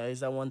meet you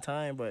guys at one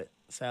time, but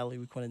sadly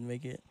we couldn't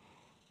make it.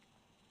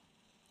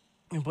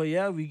 But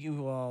yeah, we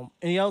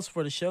any else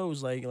for the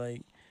shows like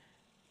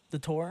the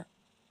tour,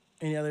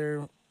 any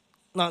other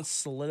not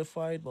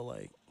solidified but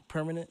like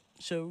permanent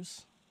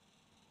shows.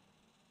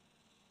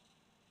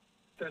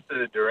 Just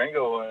the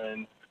Durango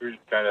one, we're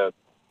just trying to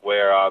weigh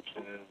our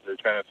options or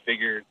trying to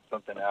figure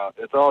something out.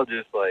 It's all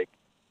just like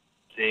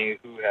seeing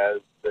who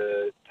has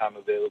the time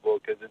available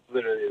because it's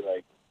literally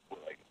like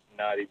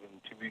not even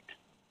 2 weeks.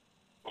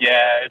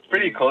 Yeah, it's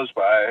pretty close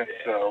by,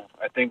 so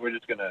I think we're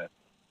just gonna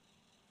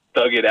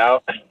thug it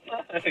out,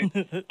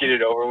 get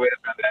it over with,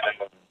 and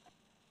then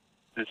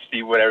just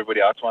see what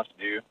everybody else wants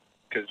to do.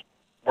 Because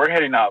we're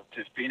heading out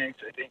to Phoenix,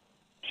 I think,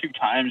 2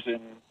 times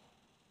in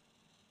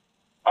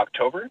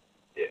October.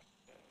 Yeah,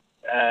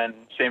 and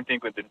same thing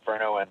with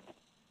Inferno and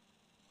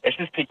it's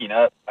just picking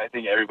up. I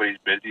think everybody's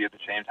busy at the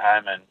same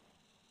time, and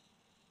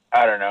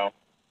I don't know.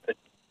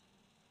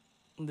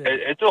 Yeah.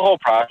 It's a whole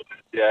process.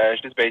 Yeah,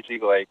 it's just basically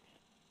like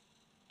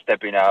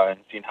stepping out and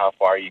seeing how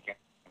far you can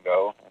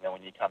go, and then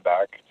when you come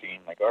back, seeing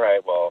like, all right,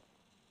 well,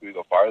 do we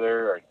go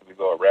farther or do we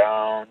go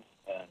around?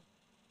 And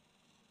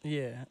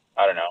Yeah.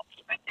 I don't know,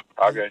 just making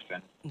progress.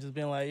 And Just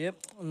being like, yep,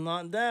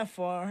 not that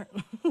far.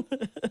 yeah,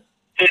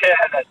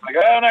 it's like,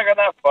 oh, I'm not going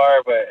that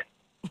far, but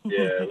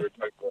Yeah,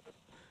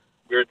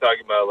 we were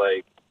talking about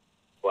like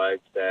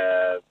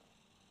Flagstaff,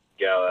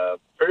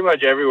 Gallup, pretty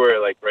much everywhere,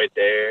 like right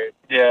there.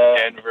 yeah,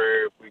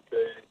 Denver, if we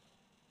could.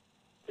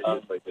 It's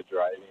just like the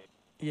driving.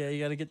 Yeah,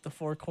 you got to get the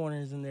four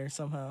corners in there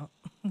somehow.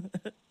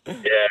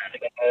 Yeah.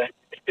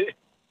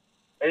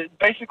 it's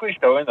basically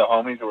showing the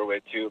homies we're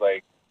with too,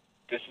 like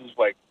this is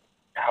like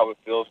how it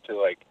feels to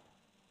like,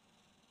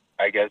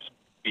 I guess,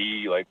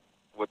 be like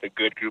with a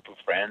good group of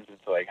friends and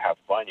to like have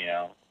fun, you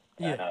know.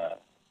 Yeah.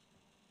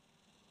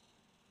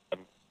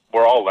 And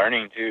we're all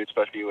learning too,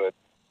 especially with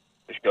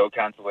the show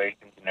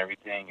cancellations and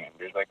everything. And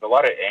there's like a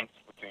lot of angst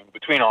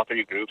between all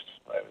three groups,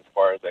 as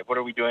far as like what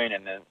are we doing,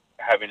 and then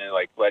having to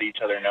like let each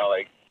other know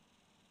like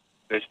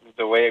this is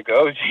the way it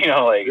goes, you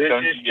know. Like This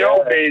is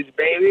showbiz,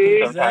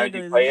 baby. Sometimes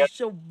Exactly. you play This it, is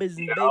show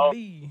business, you know?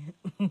 baby.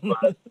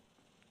 but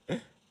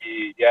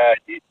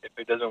if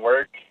it doesn't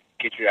work,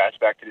 get your ass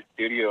back to the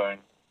studio and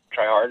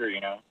try harder,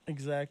 you know.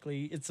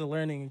 Exactly. It's a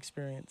learning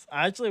experience.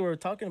 Actually, we were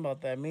talking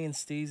about that, me and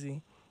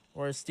Steezy,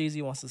 where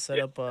Steezy wants to set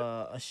up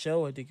a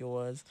show, I think it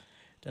was.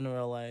 Then we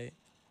were like,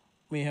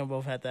 me and him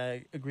both had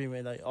that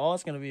agreement, like, oh,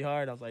 it's going to be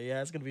hard. I was like,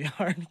 yeah, it's going to be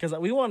hard. Because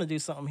we want to do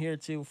something here,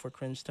 too, for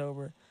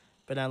Cringetober.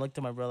 But then I looked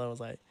at my brother, I was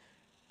like,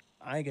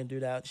 I ain't going to do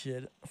that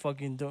shit.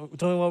 Fucking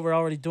doing what we're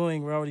already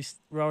doing. We're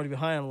already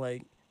behind. I'm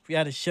like, if we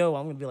had a show,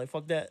 I'm going to be like,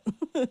 fuck that.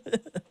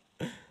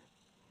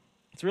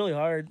 It's really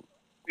hard.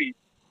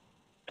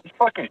 It's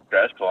fucking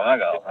stressful. I'm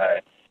not gonna lie.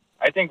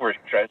 I think we're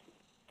stressed.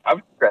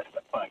 I'm stressed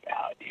the fuck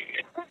out,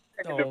 dude.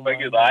 Oh, The my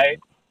fucking God. lie.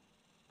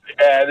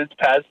 Yeah, this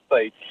past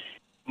like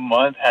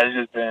month has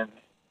just been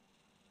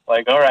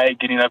like, all right,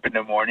 getting up in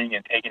the morning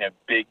and taking a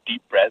big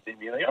deep breath and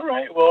being like, all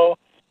right, well,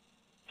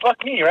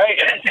 fuck me,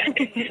 right?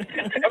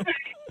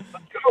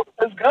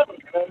 Let's go.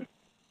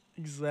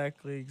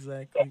 Exactly.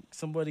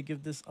 Somebody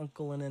give this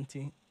uncle an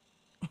NT.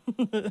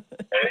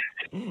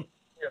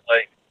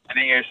 Like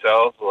getting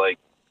yourself like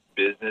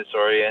business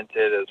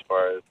oriented as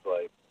far as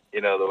like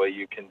the way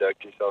you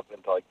conduct yourself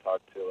and like talk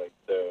to like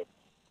the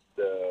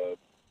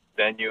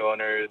venue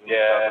owners and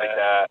stuff like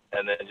that,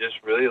 and then just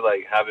really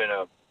like having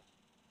a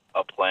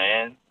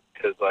plan,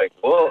 because like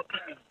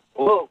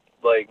we'll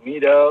like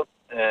meet up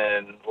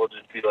and we'll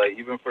just be like,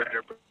 even for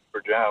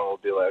John, we'll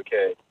be like,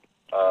 okay,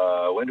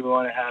 when do we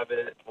want to have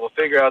it? We'll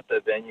figure out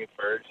the venue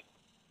first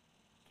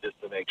just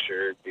to make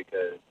sure,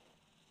 because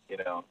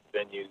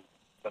venues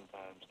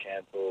sometimes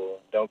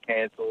don't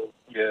cancel.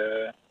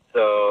 Yeah.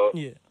 So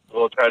Yeah.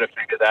 we'll try to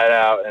figure that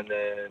out, and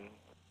then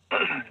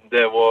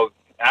we'll,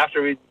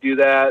 after we do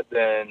that,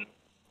 then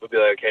we'll be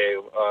like, okay,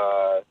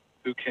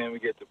 who can we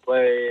get to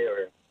play,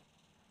 or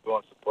who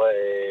wants to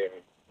play,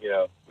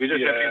 or we just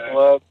hit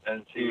people up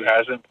and see Who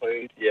hasn't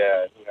played?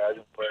 Yeah, who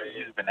hasn't played.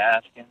 Who's been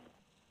asking?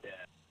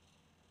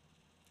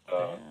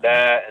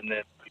 That, and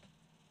then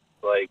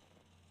like,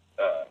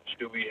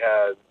 should we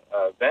have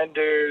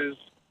vendors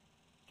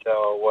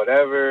sell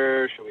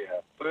whatever? Should we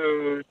have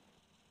food?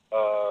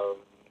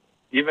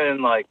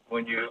 Even like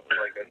when you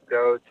like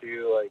go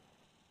to like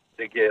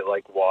to get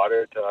like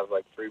water, to have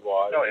like free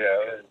water. Oh,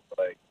 yeah.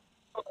 Like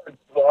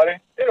water,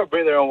 they don't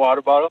bring their own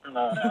water bottle.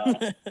 No.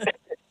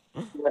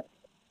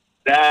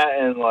 That,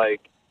 and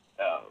like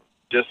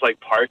just like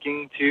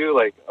parking too.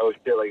 Like, oh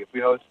shit, like if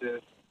we host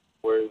this,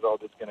 where is all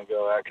this gonna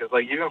go at? Because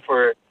like even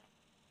for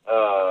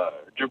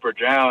Drip or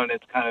Drown,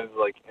 it's kind of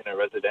like in a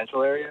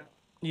residential area.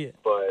 Yeah.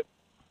 But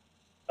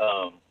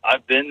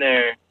I've been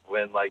there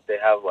when like they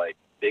have like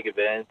big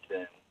events,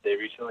 and they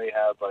recently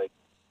had like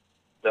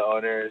the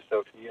owner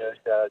Sophia,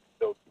 shout out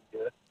to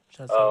Sophia.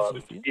 Shouts out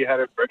to Sophia. She had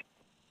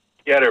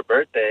her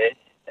birthday,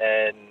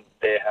 and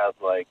they have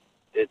like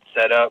it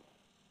set up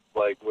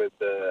like with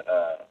the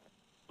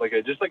like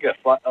a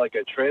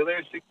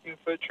trailer,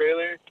 16-foot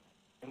trailer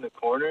in the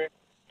corner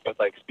with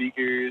like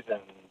speakers,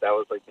 and that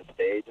was like the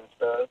stage and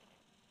stuff.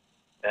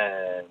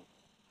 And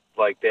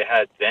like they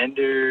had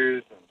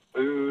vendors and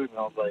food, and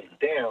I was like,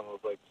 damn. I was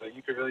like, so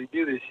you could really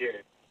do this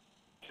here?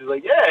 She's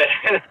like, yeah.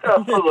 And I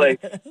was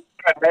like,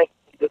 all right,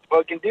 let's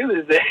fucking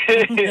do this.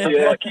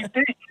 Yeah.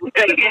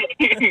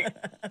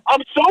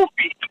 I'm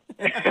Sophie.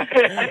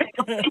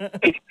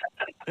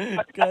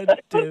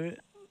 God damn it.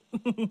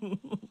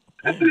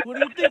 What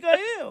do you think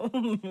I am?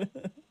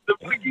 The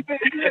fuck you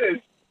think it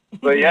is?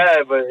 But yeah,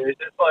 but it's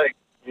just like,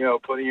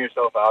 putting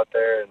yourself out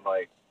there, and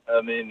like,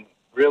 I mean,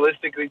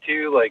 realistically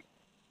too, like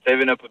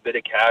saving up a bit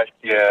of cash.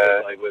 Too,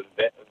 Yeah. like with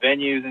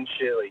venues and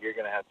shit, like you're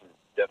gonna have to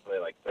definitely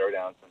like throw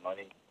down some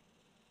money.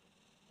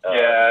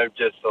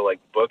 Just to like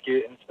book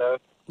it and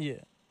stuff.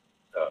 Yeah.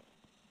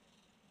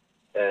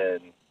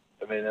 And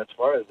I mean, as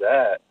far as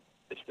that,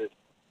 it's just,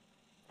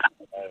 I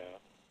don't know,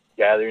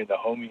 gathering the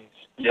homies.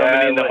 Yeah,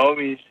 Summoning the like,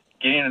 homies.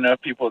 getting enough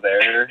people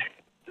there.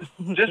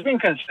 Just being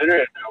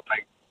considerate of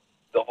like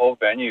the whole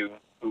venue,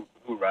 who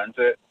runs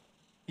it.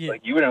 Yeah.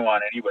 Like you wouldn't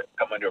want anybody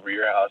coming over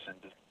your house and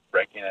just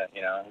breaking it,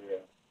 you know.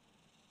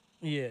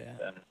 Yeah.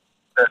 And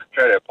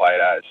try to apply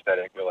that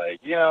aesthetic. You're like,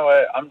 you know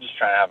what? I'm just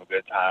trying to have a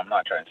good time. I'm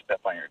not trying to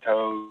step on your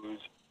toes.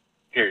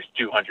 Here's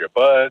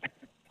 $200.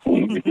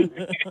 Something,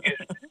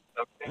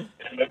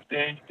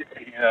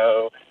 you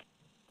know,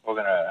 we're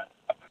gonna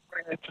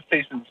to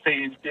say some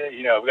Satan shit.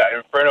 You know, we got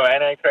Inferno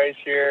Antichrist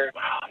here.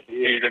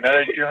 Here's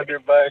another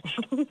 $200.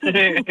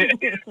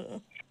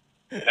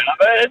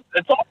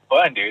 It's all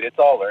fun, dude. It's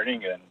all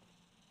learning, and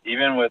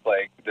even with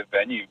like the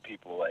venue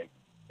people, like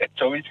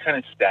it's always kind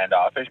of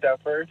standoffish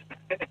at first,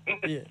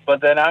 Yeah. but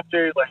then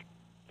after like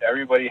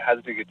everybody has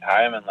a good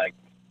time and like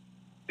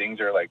things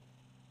are like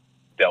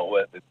dealt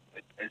with,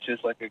 it's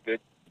just like a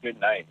good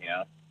night, you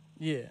know.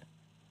 Yeah.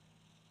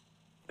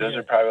 Those Yeah.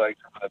 are probably like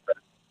some of the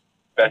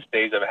best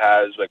days I've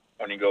had. Is like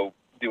when you go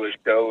do a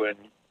show and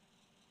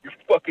you're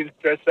fucking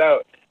stressed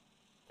out,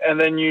 and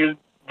then you're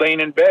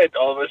laying in bed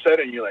all of a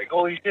sudden you're like,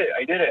 holy shit,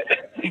 I did it.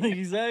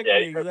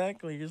 exactly.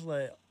 Just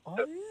like, oh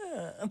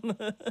yeah.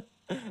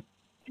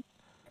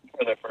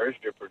 For the first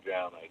stripper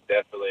jam, like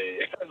definitely.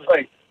 It's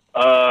like,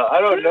 I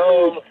don't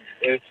know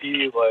if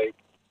he like,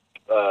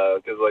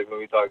 because like when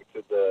we talked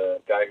to the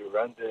guy who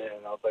runs it,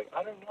 and I was like,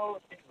 I don't know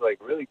if he's like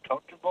really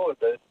comfortable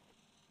with us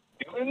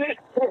doing it.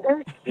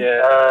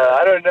 Yeah.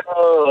 I don't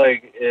know,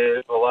 like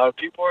if a lot of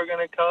people are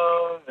gonna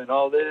come and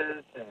all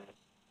this, and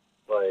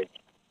like,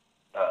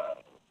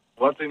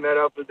 once we met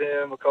up with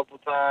him a couple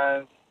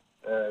times,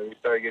 we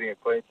started getting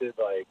acquainted.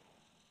 Like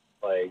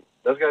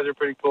those guys are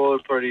pretty cool. They're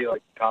pretty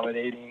like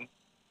accommodating.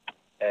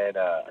 And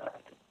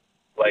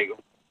like,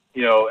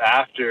 you know,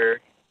 after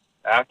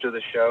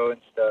the show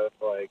and stuff,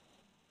 like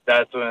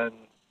that's when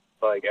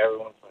like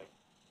everyone's like,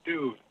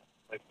 dude,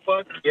 like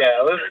fuck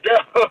yeah, let's go.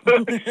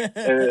 And,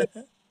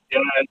 you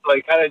know, it's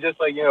like kind of just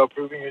like, you know,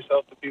 proving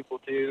yourself to people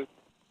too.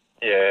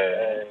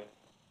 Yeah. And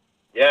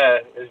yeah,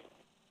 it's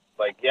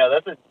like, yeah,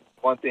 that's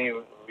one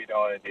thing we don't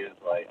want to do is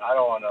like, I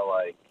don't want to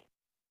like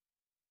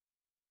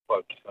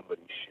fuck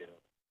somebody's shit up.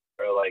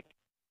 Or like,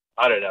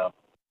 I don't know,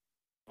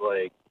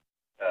 like.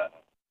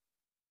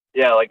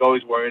 Yeah, like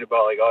always worried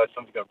about like, oh, is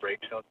somebody gonna break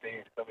something,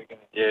 or somebody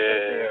gonna do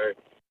something, or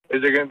is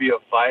there gonna be a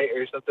fight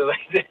or something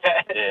like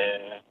that?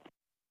 Yeah.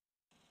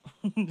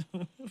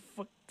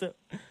 Fucked up.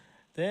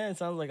 Damn, it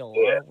sounds like a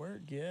lot of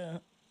work. Yeah.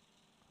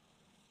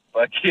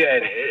 But yeah,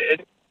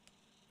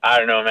 I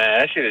don't know, man.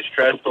 That shit is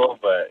stressful,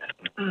 but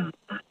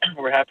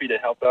we're happy to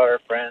help out our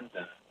friends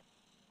and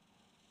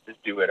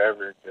just do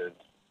whatever because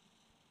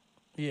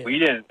Yeah. we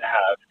didn't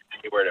have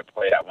anywhere to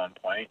play at one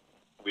point.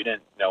 We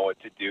didn't know what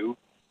to do.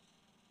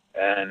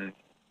 And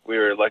we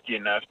were lucky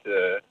enough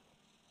to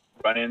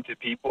run into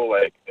people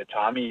like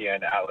Tommy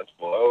and Atlas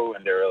Below,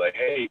 and they were like,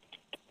 hey,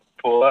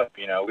 pull up,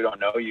 you know, we don't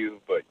know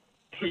you, but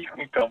you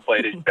can come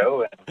play the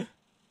show. And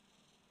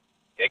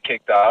it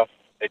kicked off.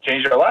 It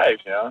changed our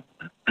lives, you know?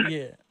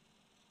 Yeah.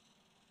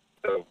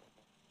 So,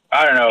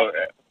 I don't know.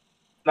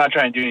 Not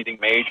trying to do anything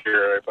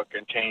major or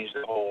fucking change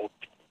the whole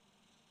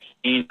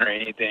scene or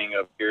anything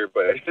up here,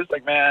 but it's just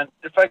like, man,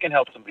 if I can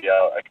help somebody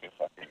out, I can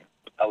fucking,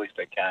 at least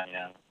I can, you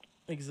know?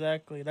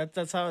 Exactly.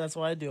 That's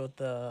what I do with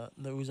the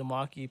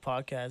Uzumaki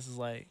podcast. Is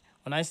like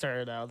when I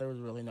started out, there was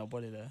really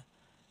nobody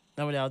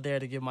out there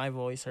to get my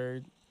voice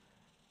heard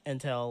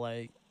until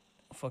like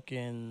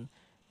fucking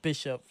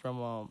Bishop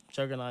from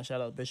Juggernaut.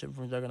 Shout out Bishop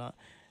from Juggernaut.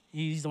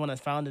 He's the one that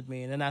founded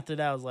me, and then after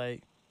that, I was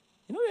like,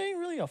 you know, there ain't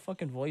really a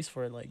fucking voice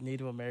for like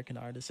Native American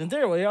artists, and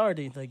there we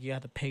already like you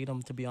have to pay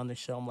them to be on the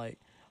show. I'm like,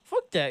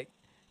 fuck that.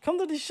 Come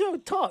to the show,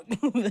 talk.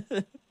 All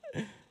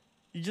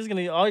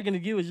you're gonna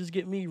do is just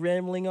get me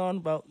rambling on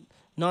about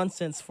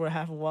nonsense for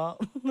half a while.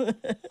 But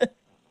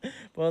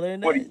other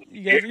than that,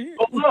 you guys are here.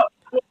 Pull up.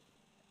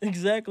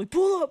 Exactly.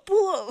 Pull up.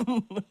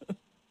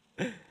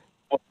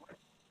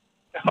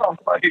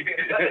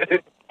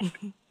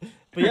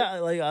 But yeah, I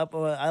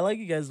like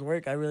you guys'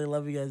 work. I really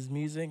love you guys'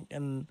 music,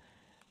 and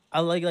I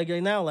like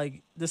right now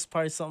like this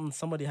part is something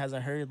somebody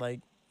hasn't heard.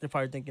 Like they're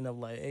probably thinking of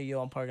like, hey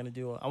yo, I'm probably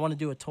gonna I want to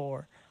do a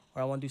tour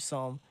or I want to do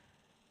something,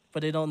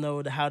 but they don't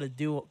know how to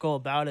go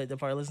about it. They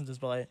probably listen to this,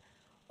 but like,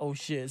 oh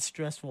shit, it's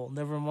stressful.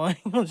 Never mind.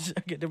 They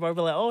probably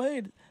be like, oh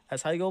hey,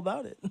 that's how you go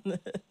about it.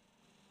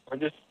 We're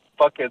just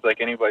fuckheads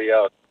like anybody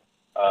else.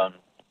 I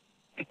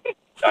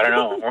don't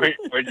know.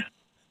 We're just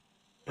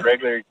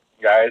regular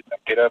guys that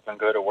get up and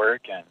go to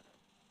work and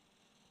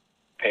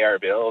pay our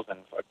bills and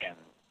fucking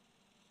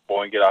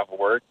when we get off of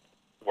work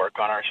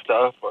on our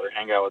stuff or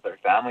hang out with our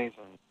families,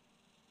 and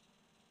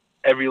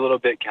every little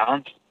bit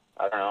counts.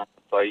 I don't know.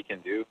 That's all you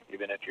can do,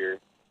 even if you're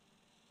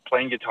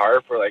playing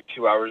guitar for like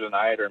 2 hours a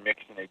night or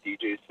mixing a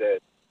DJ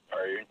set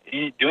or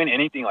you're doing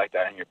anything like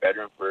that in your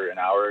bedroom for an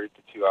hour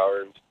to 2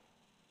 hours.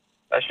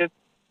 That shit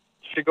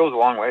goes a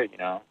long way, you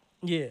know.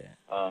 Yeah.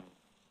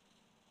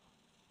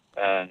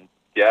 And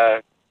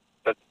yeah,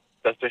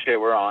 that's the shit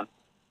we're on.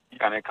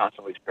 Kind of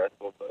constantly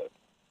stressful, but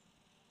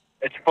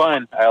it's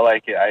fun. I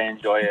like it. I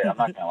enjoy it. I'm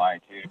not gonna lie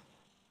to you.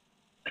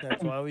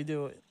 That's why we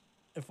do it.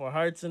 If our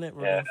heart's in it,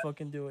 we're Yeah. gonna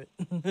fucking do it.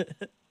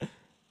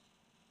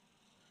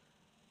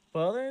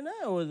 But other than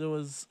that,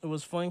 it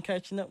was fun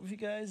catching up with you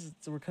guys.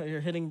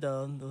 You're hitting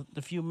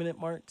the few minute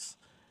marks.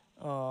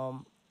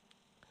 Um,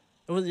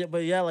 it was,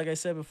 but yeah, like I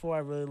said before, I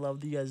really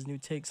loved you guys' new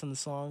takes on the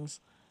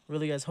songs.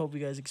 Really, guys, hope you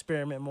guys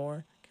experiment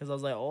more because I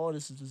was like, oh,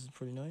 this is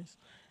pretty nice.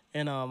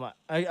 And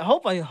I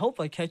hope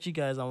I catch you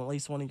guys on at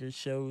least one of your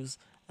shows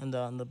and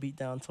on the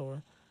Beatdown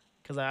tour,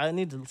 because I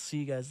need to see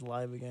you guys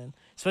live again.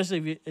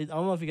 Especially if I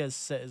don't know if you guys'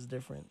 set is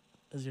different.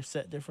 Is your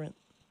set different?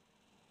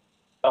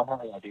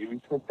 Oh yeah, dude, we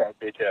took that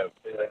bitch up.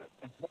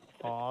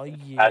 Oh As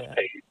yeah.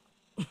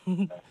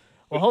 paid.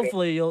 Well,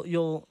 hopefully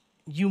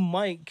you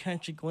might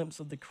catch a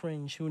glimpse of the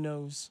cringe. Who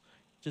knows?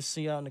 Just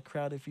see out in the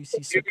crowd if you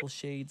see Simple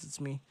Shades.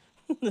 It's me.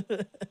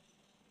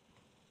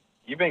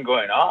 You've been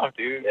going off,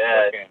 dude.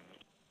 Yeah. Fucking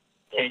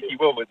can't keep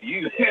up with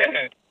you.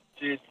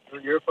 Jeez, for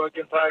your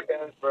fucking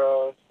podcast,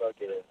 bro. It's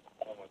fucking.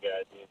 Oh my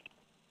god, dude.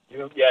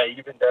 You've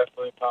been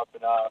definitely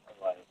popping off and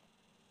like.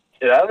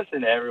 Shit, I listen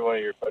to every one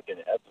of your fucking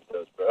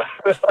episodes, bro.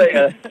 Like,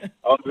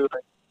 I'll be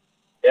like,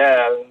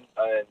 yeah,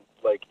 and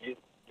like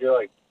you're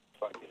like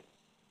fucking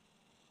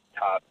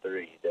top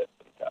three,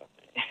 definitely top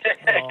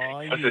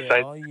Oh What's the yeah,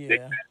 size oh of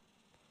yeah.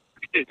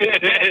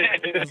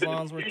 three? As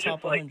long as we're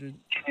top like, 100.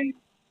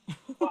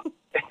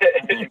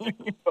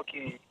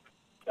 fucking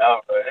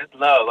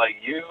no, like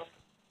you,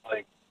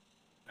 like,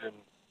 and,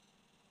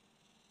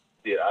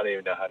 dude, I don't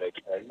even know how to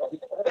explain.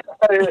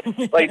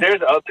 Like,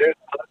 there's other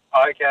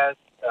podcasts.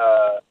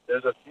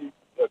 There's a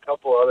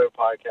couple other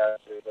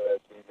podcasters that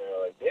I've seen that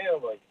are like,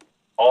 damn, like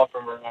all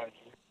from around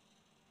here,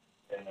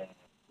 and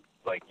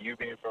like you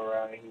being from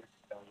around here.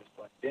 I'm just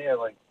like, damn,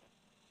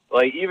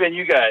 like even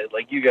you guys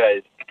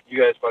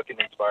fucking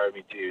inspire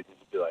me too.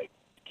 Just be like,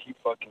 keep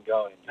fucking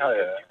going. Oh,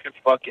 yeah. You can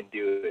fucking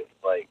do it.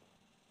 Like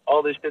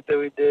all this shit that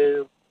we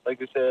did,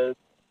 like I said,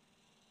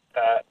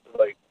 Pat,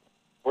 like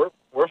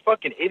we're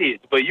fucking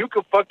idiots, but you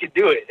can fucking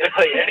do it.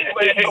 Like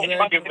anybody can Exactly.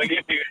 fucking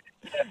believe you.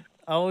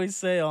 I always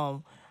say I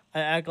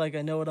act like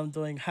I know what I'm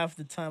doing. Half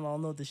the time I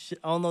don't know the shit.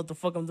 I don't know what the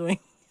fuck I'm doing.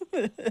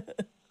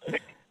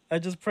 I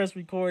just press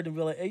record and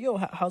be like, "Hey yo,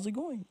 how's it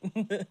going?"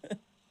 The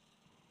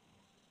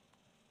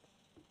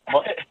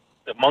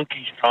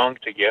monkeys strong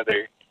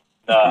together.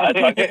 Nah, I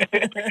talk.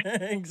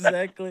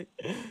 Exactly.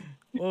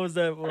 What was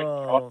that?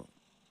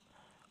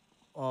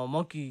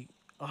 Monkey.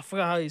 I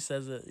forgot how he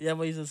says it. Yeah,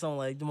 but he said something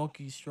like the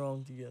monkeys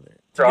strong together.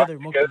 Strong Together,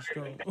 monkeys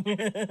strong.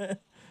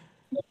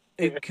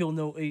 Ape kill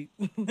no ape.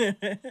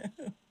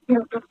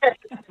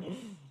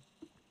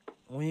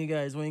 When you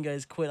guys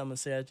quit, I'm gonna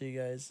say that to you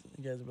guys.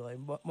 You guys will be like,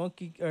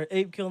 monkey or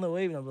ape kill no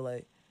ape," and I'll be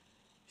like,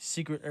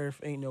 "Secret Earth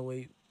ain't no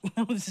ape."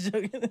 I'm just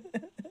joking.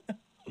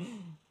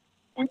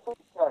 We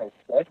kind of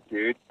sketch,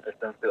 dude, or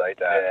something like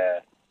that.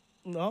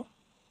 Yeah. No.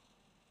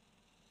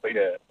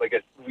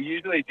 We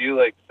usually do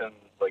like some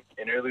like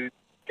interlude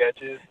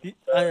sketches.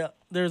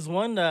 There's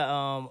one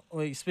that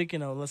wait,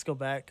 speaking of, let's go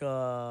back.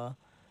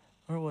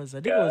 Where was it?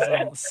 I think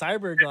it was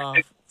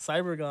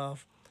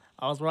Cybergoth.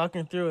 I was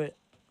walking through it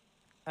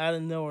out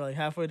of nowhere, like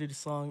halfway through the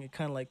song, it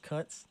kind of like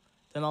cuts.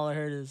 Then all I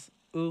heard is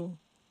ooh,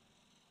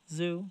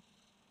 zoo,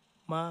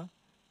 ma,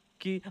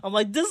 ki. I'm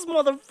like, this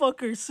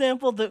motherfucker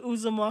sampled the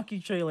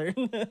Uzumaki trailer.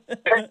 Yeah,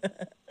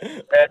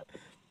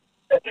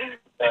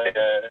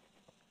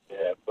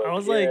 but I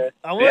was yeah. like,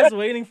 I was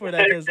waiting for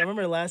that because I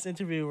remember last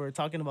interview we were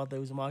talking about the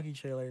Uzumaki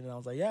trailer, and I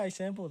was like, yeah, I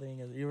sampled it.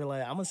 And you were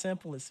like, I'm gonna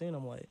sample it soon.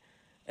 I'm like,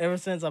 ever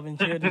since I've been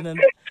cheered, and then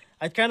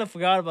I kind of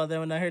forgot about that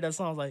when I heard that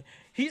song. I was like,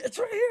 it's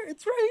right here.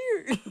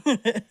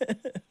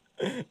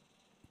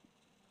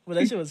 But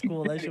that shit was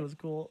cool. That shit was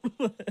cool.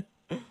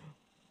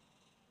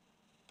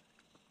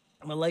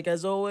 But like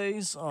as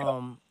always,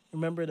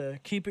 remember to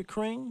keep it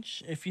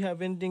cringe. If you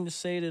have anything to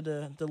say to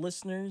the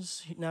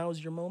listeners, now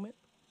is your moment.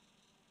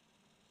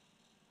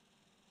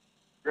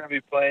 We're gonna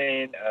be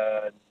playing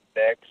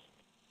next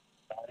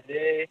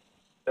Saturday,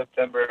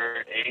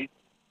 September 8th.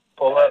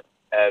 Pull up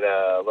at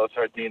Los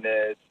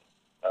Jardines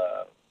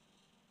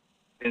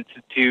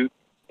Institute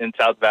in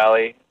South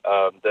Valley.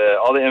 All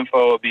the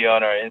info will be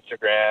on our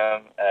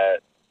Instagram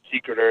at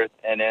Secret Earth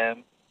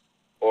NM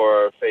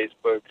or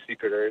Facebook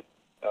Secret Earth.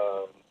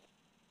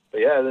 But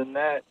yeah, other than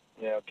that,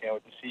 can't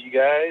wait to see you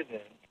guys. And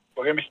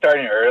We're gonna be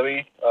starting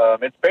early.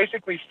 It's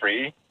basically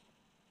free.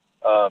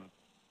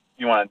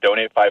 You want to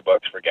donate $5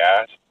 for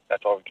gas?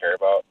 That's all we care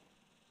about.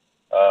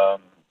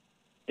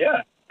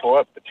 Yeah, pull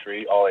up. It's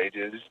free, all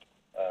ages.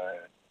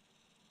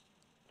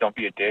 Don't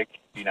be a dick.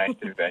 Be nice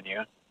to the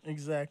venue.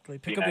 Exactly.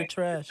 Pick Be up your nice.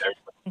 trash.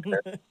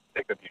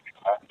 Pick up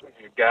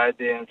your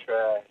goddamn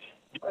trash.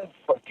 don't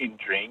fucking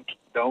drink.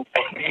 Don't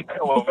fucking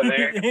come over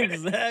there.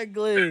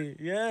 Exactly.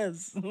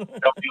 Yes. Don't be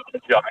on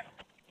the job.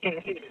 I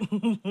mean,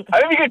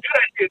 you could do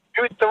that. You could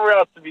do it somewhere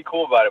else to be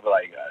cool about it. But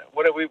like,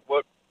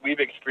 what we've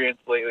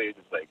experienced lately is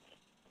just like,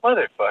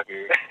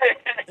 motherfucker.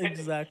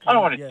 Exactly. I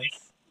don't want to.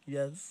 Yes.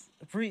 Yes.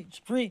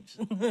 Preach. Preach.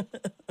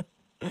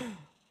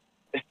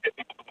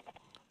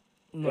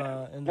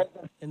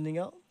 Anything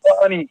else?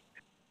 Funny.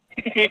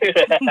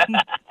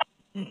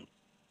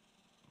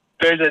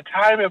 There's a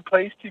time and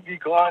place to be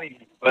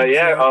glotty. But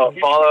yeah, Exactly.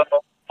 follow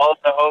all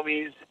the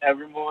homies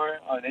Evermore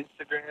on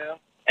Instagram.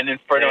 And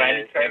Inferno And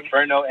Antichrist.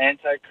 Inferno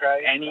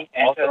Antichrist.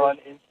 Also Also on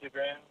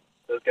Instagram.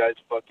 Those guys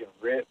fucking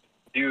rip,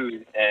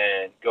 dude.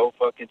 And go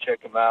fucking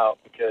check them out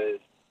because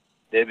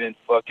they've been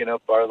fucking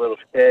up our little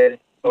shed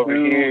over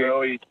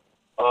here.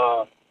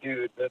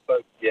 Dude, the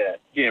fuck, yeah.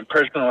 getting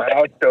personal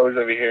outros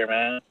over here,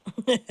 man.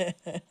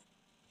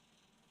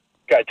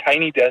 Got a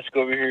tiny desk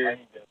over here.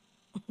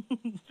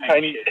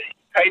 Tiny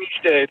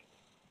shed.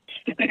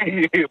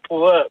 You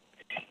pull up.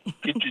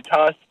 Get your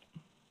tossed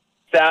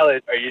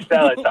salad or your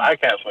salad. I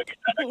can't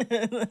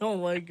fucking. Oh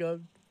my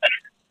god.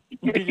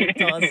 You're gonna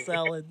toss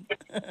salad.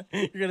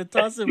 You're gonna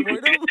toss it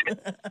for them?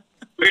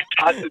 We're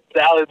tossing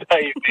salad by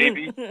you,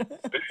 baby.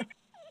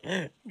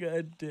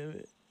 God damn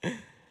it.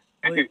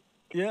 Like,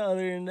 yeah,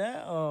 other than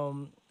that,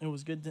 it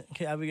was good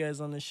to have you guys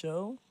on the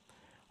show.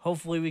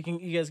 Hopefully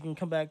you guys can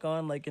come back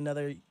on like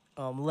another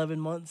 11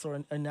 months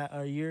or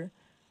a year.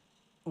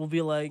 We'll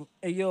be like,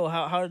 hey yo,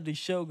 how did the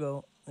show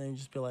go? And you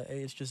just be like, hey,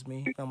 it's just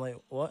me. I'm like,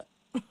 what?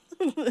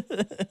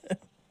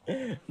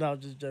 No, I'm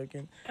just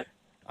joking.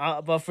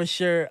 But for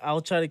sure,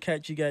 I'll try to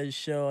catch you guys'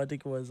 show. I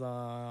think it was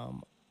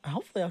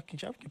hopefully I can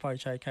probably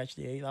try to catch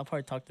the 8th. I'll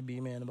probably talk to B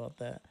Man about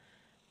that.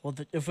 Well,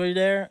 if we're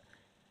there,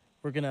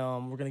 we're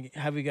gonna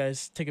have you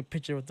guys take a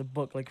picture with the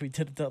book like we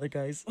did with the other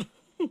guys.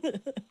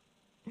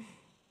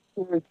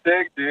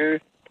 Sick,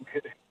 dude.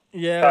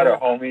 Yeah. Not a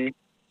homie.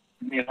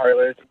 Me and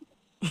Heartless.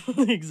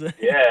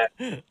 Exactly. Yeah.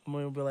 I'm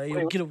gonna be like,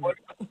 yo, get over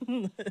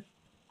here.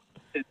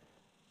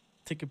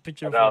 Take a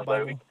picture of No, the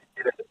but Bible.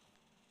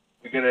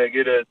 we're gonna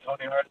get a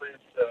Tony Hartless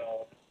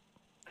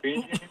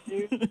cringe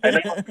interview. I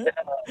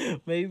know.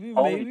 Maybe,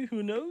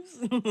 who knows?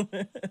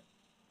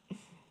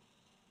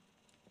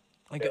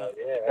 I got,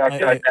 Yeah.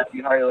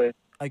 Heartless.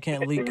 I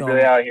can't leak We're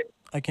really out here.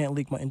 I can't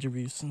leak my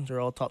interviews. They're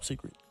all top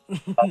secret.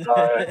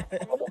 Alright.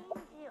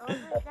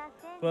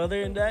 But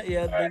other than that,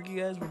 yeah, thank you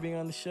guys for being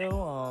on the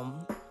show.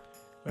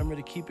 Remember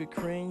to keep it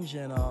cringe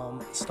and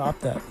stop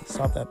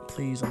that,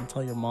 please. I'm gonna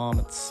tell your mom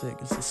it's sick,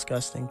 it's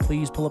disgusting.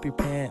 Please pull up your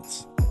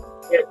pants.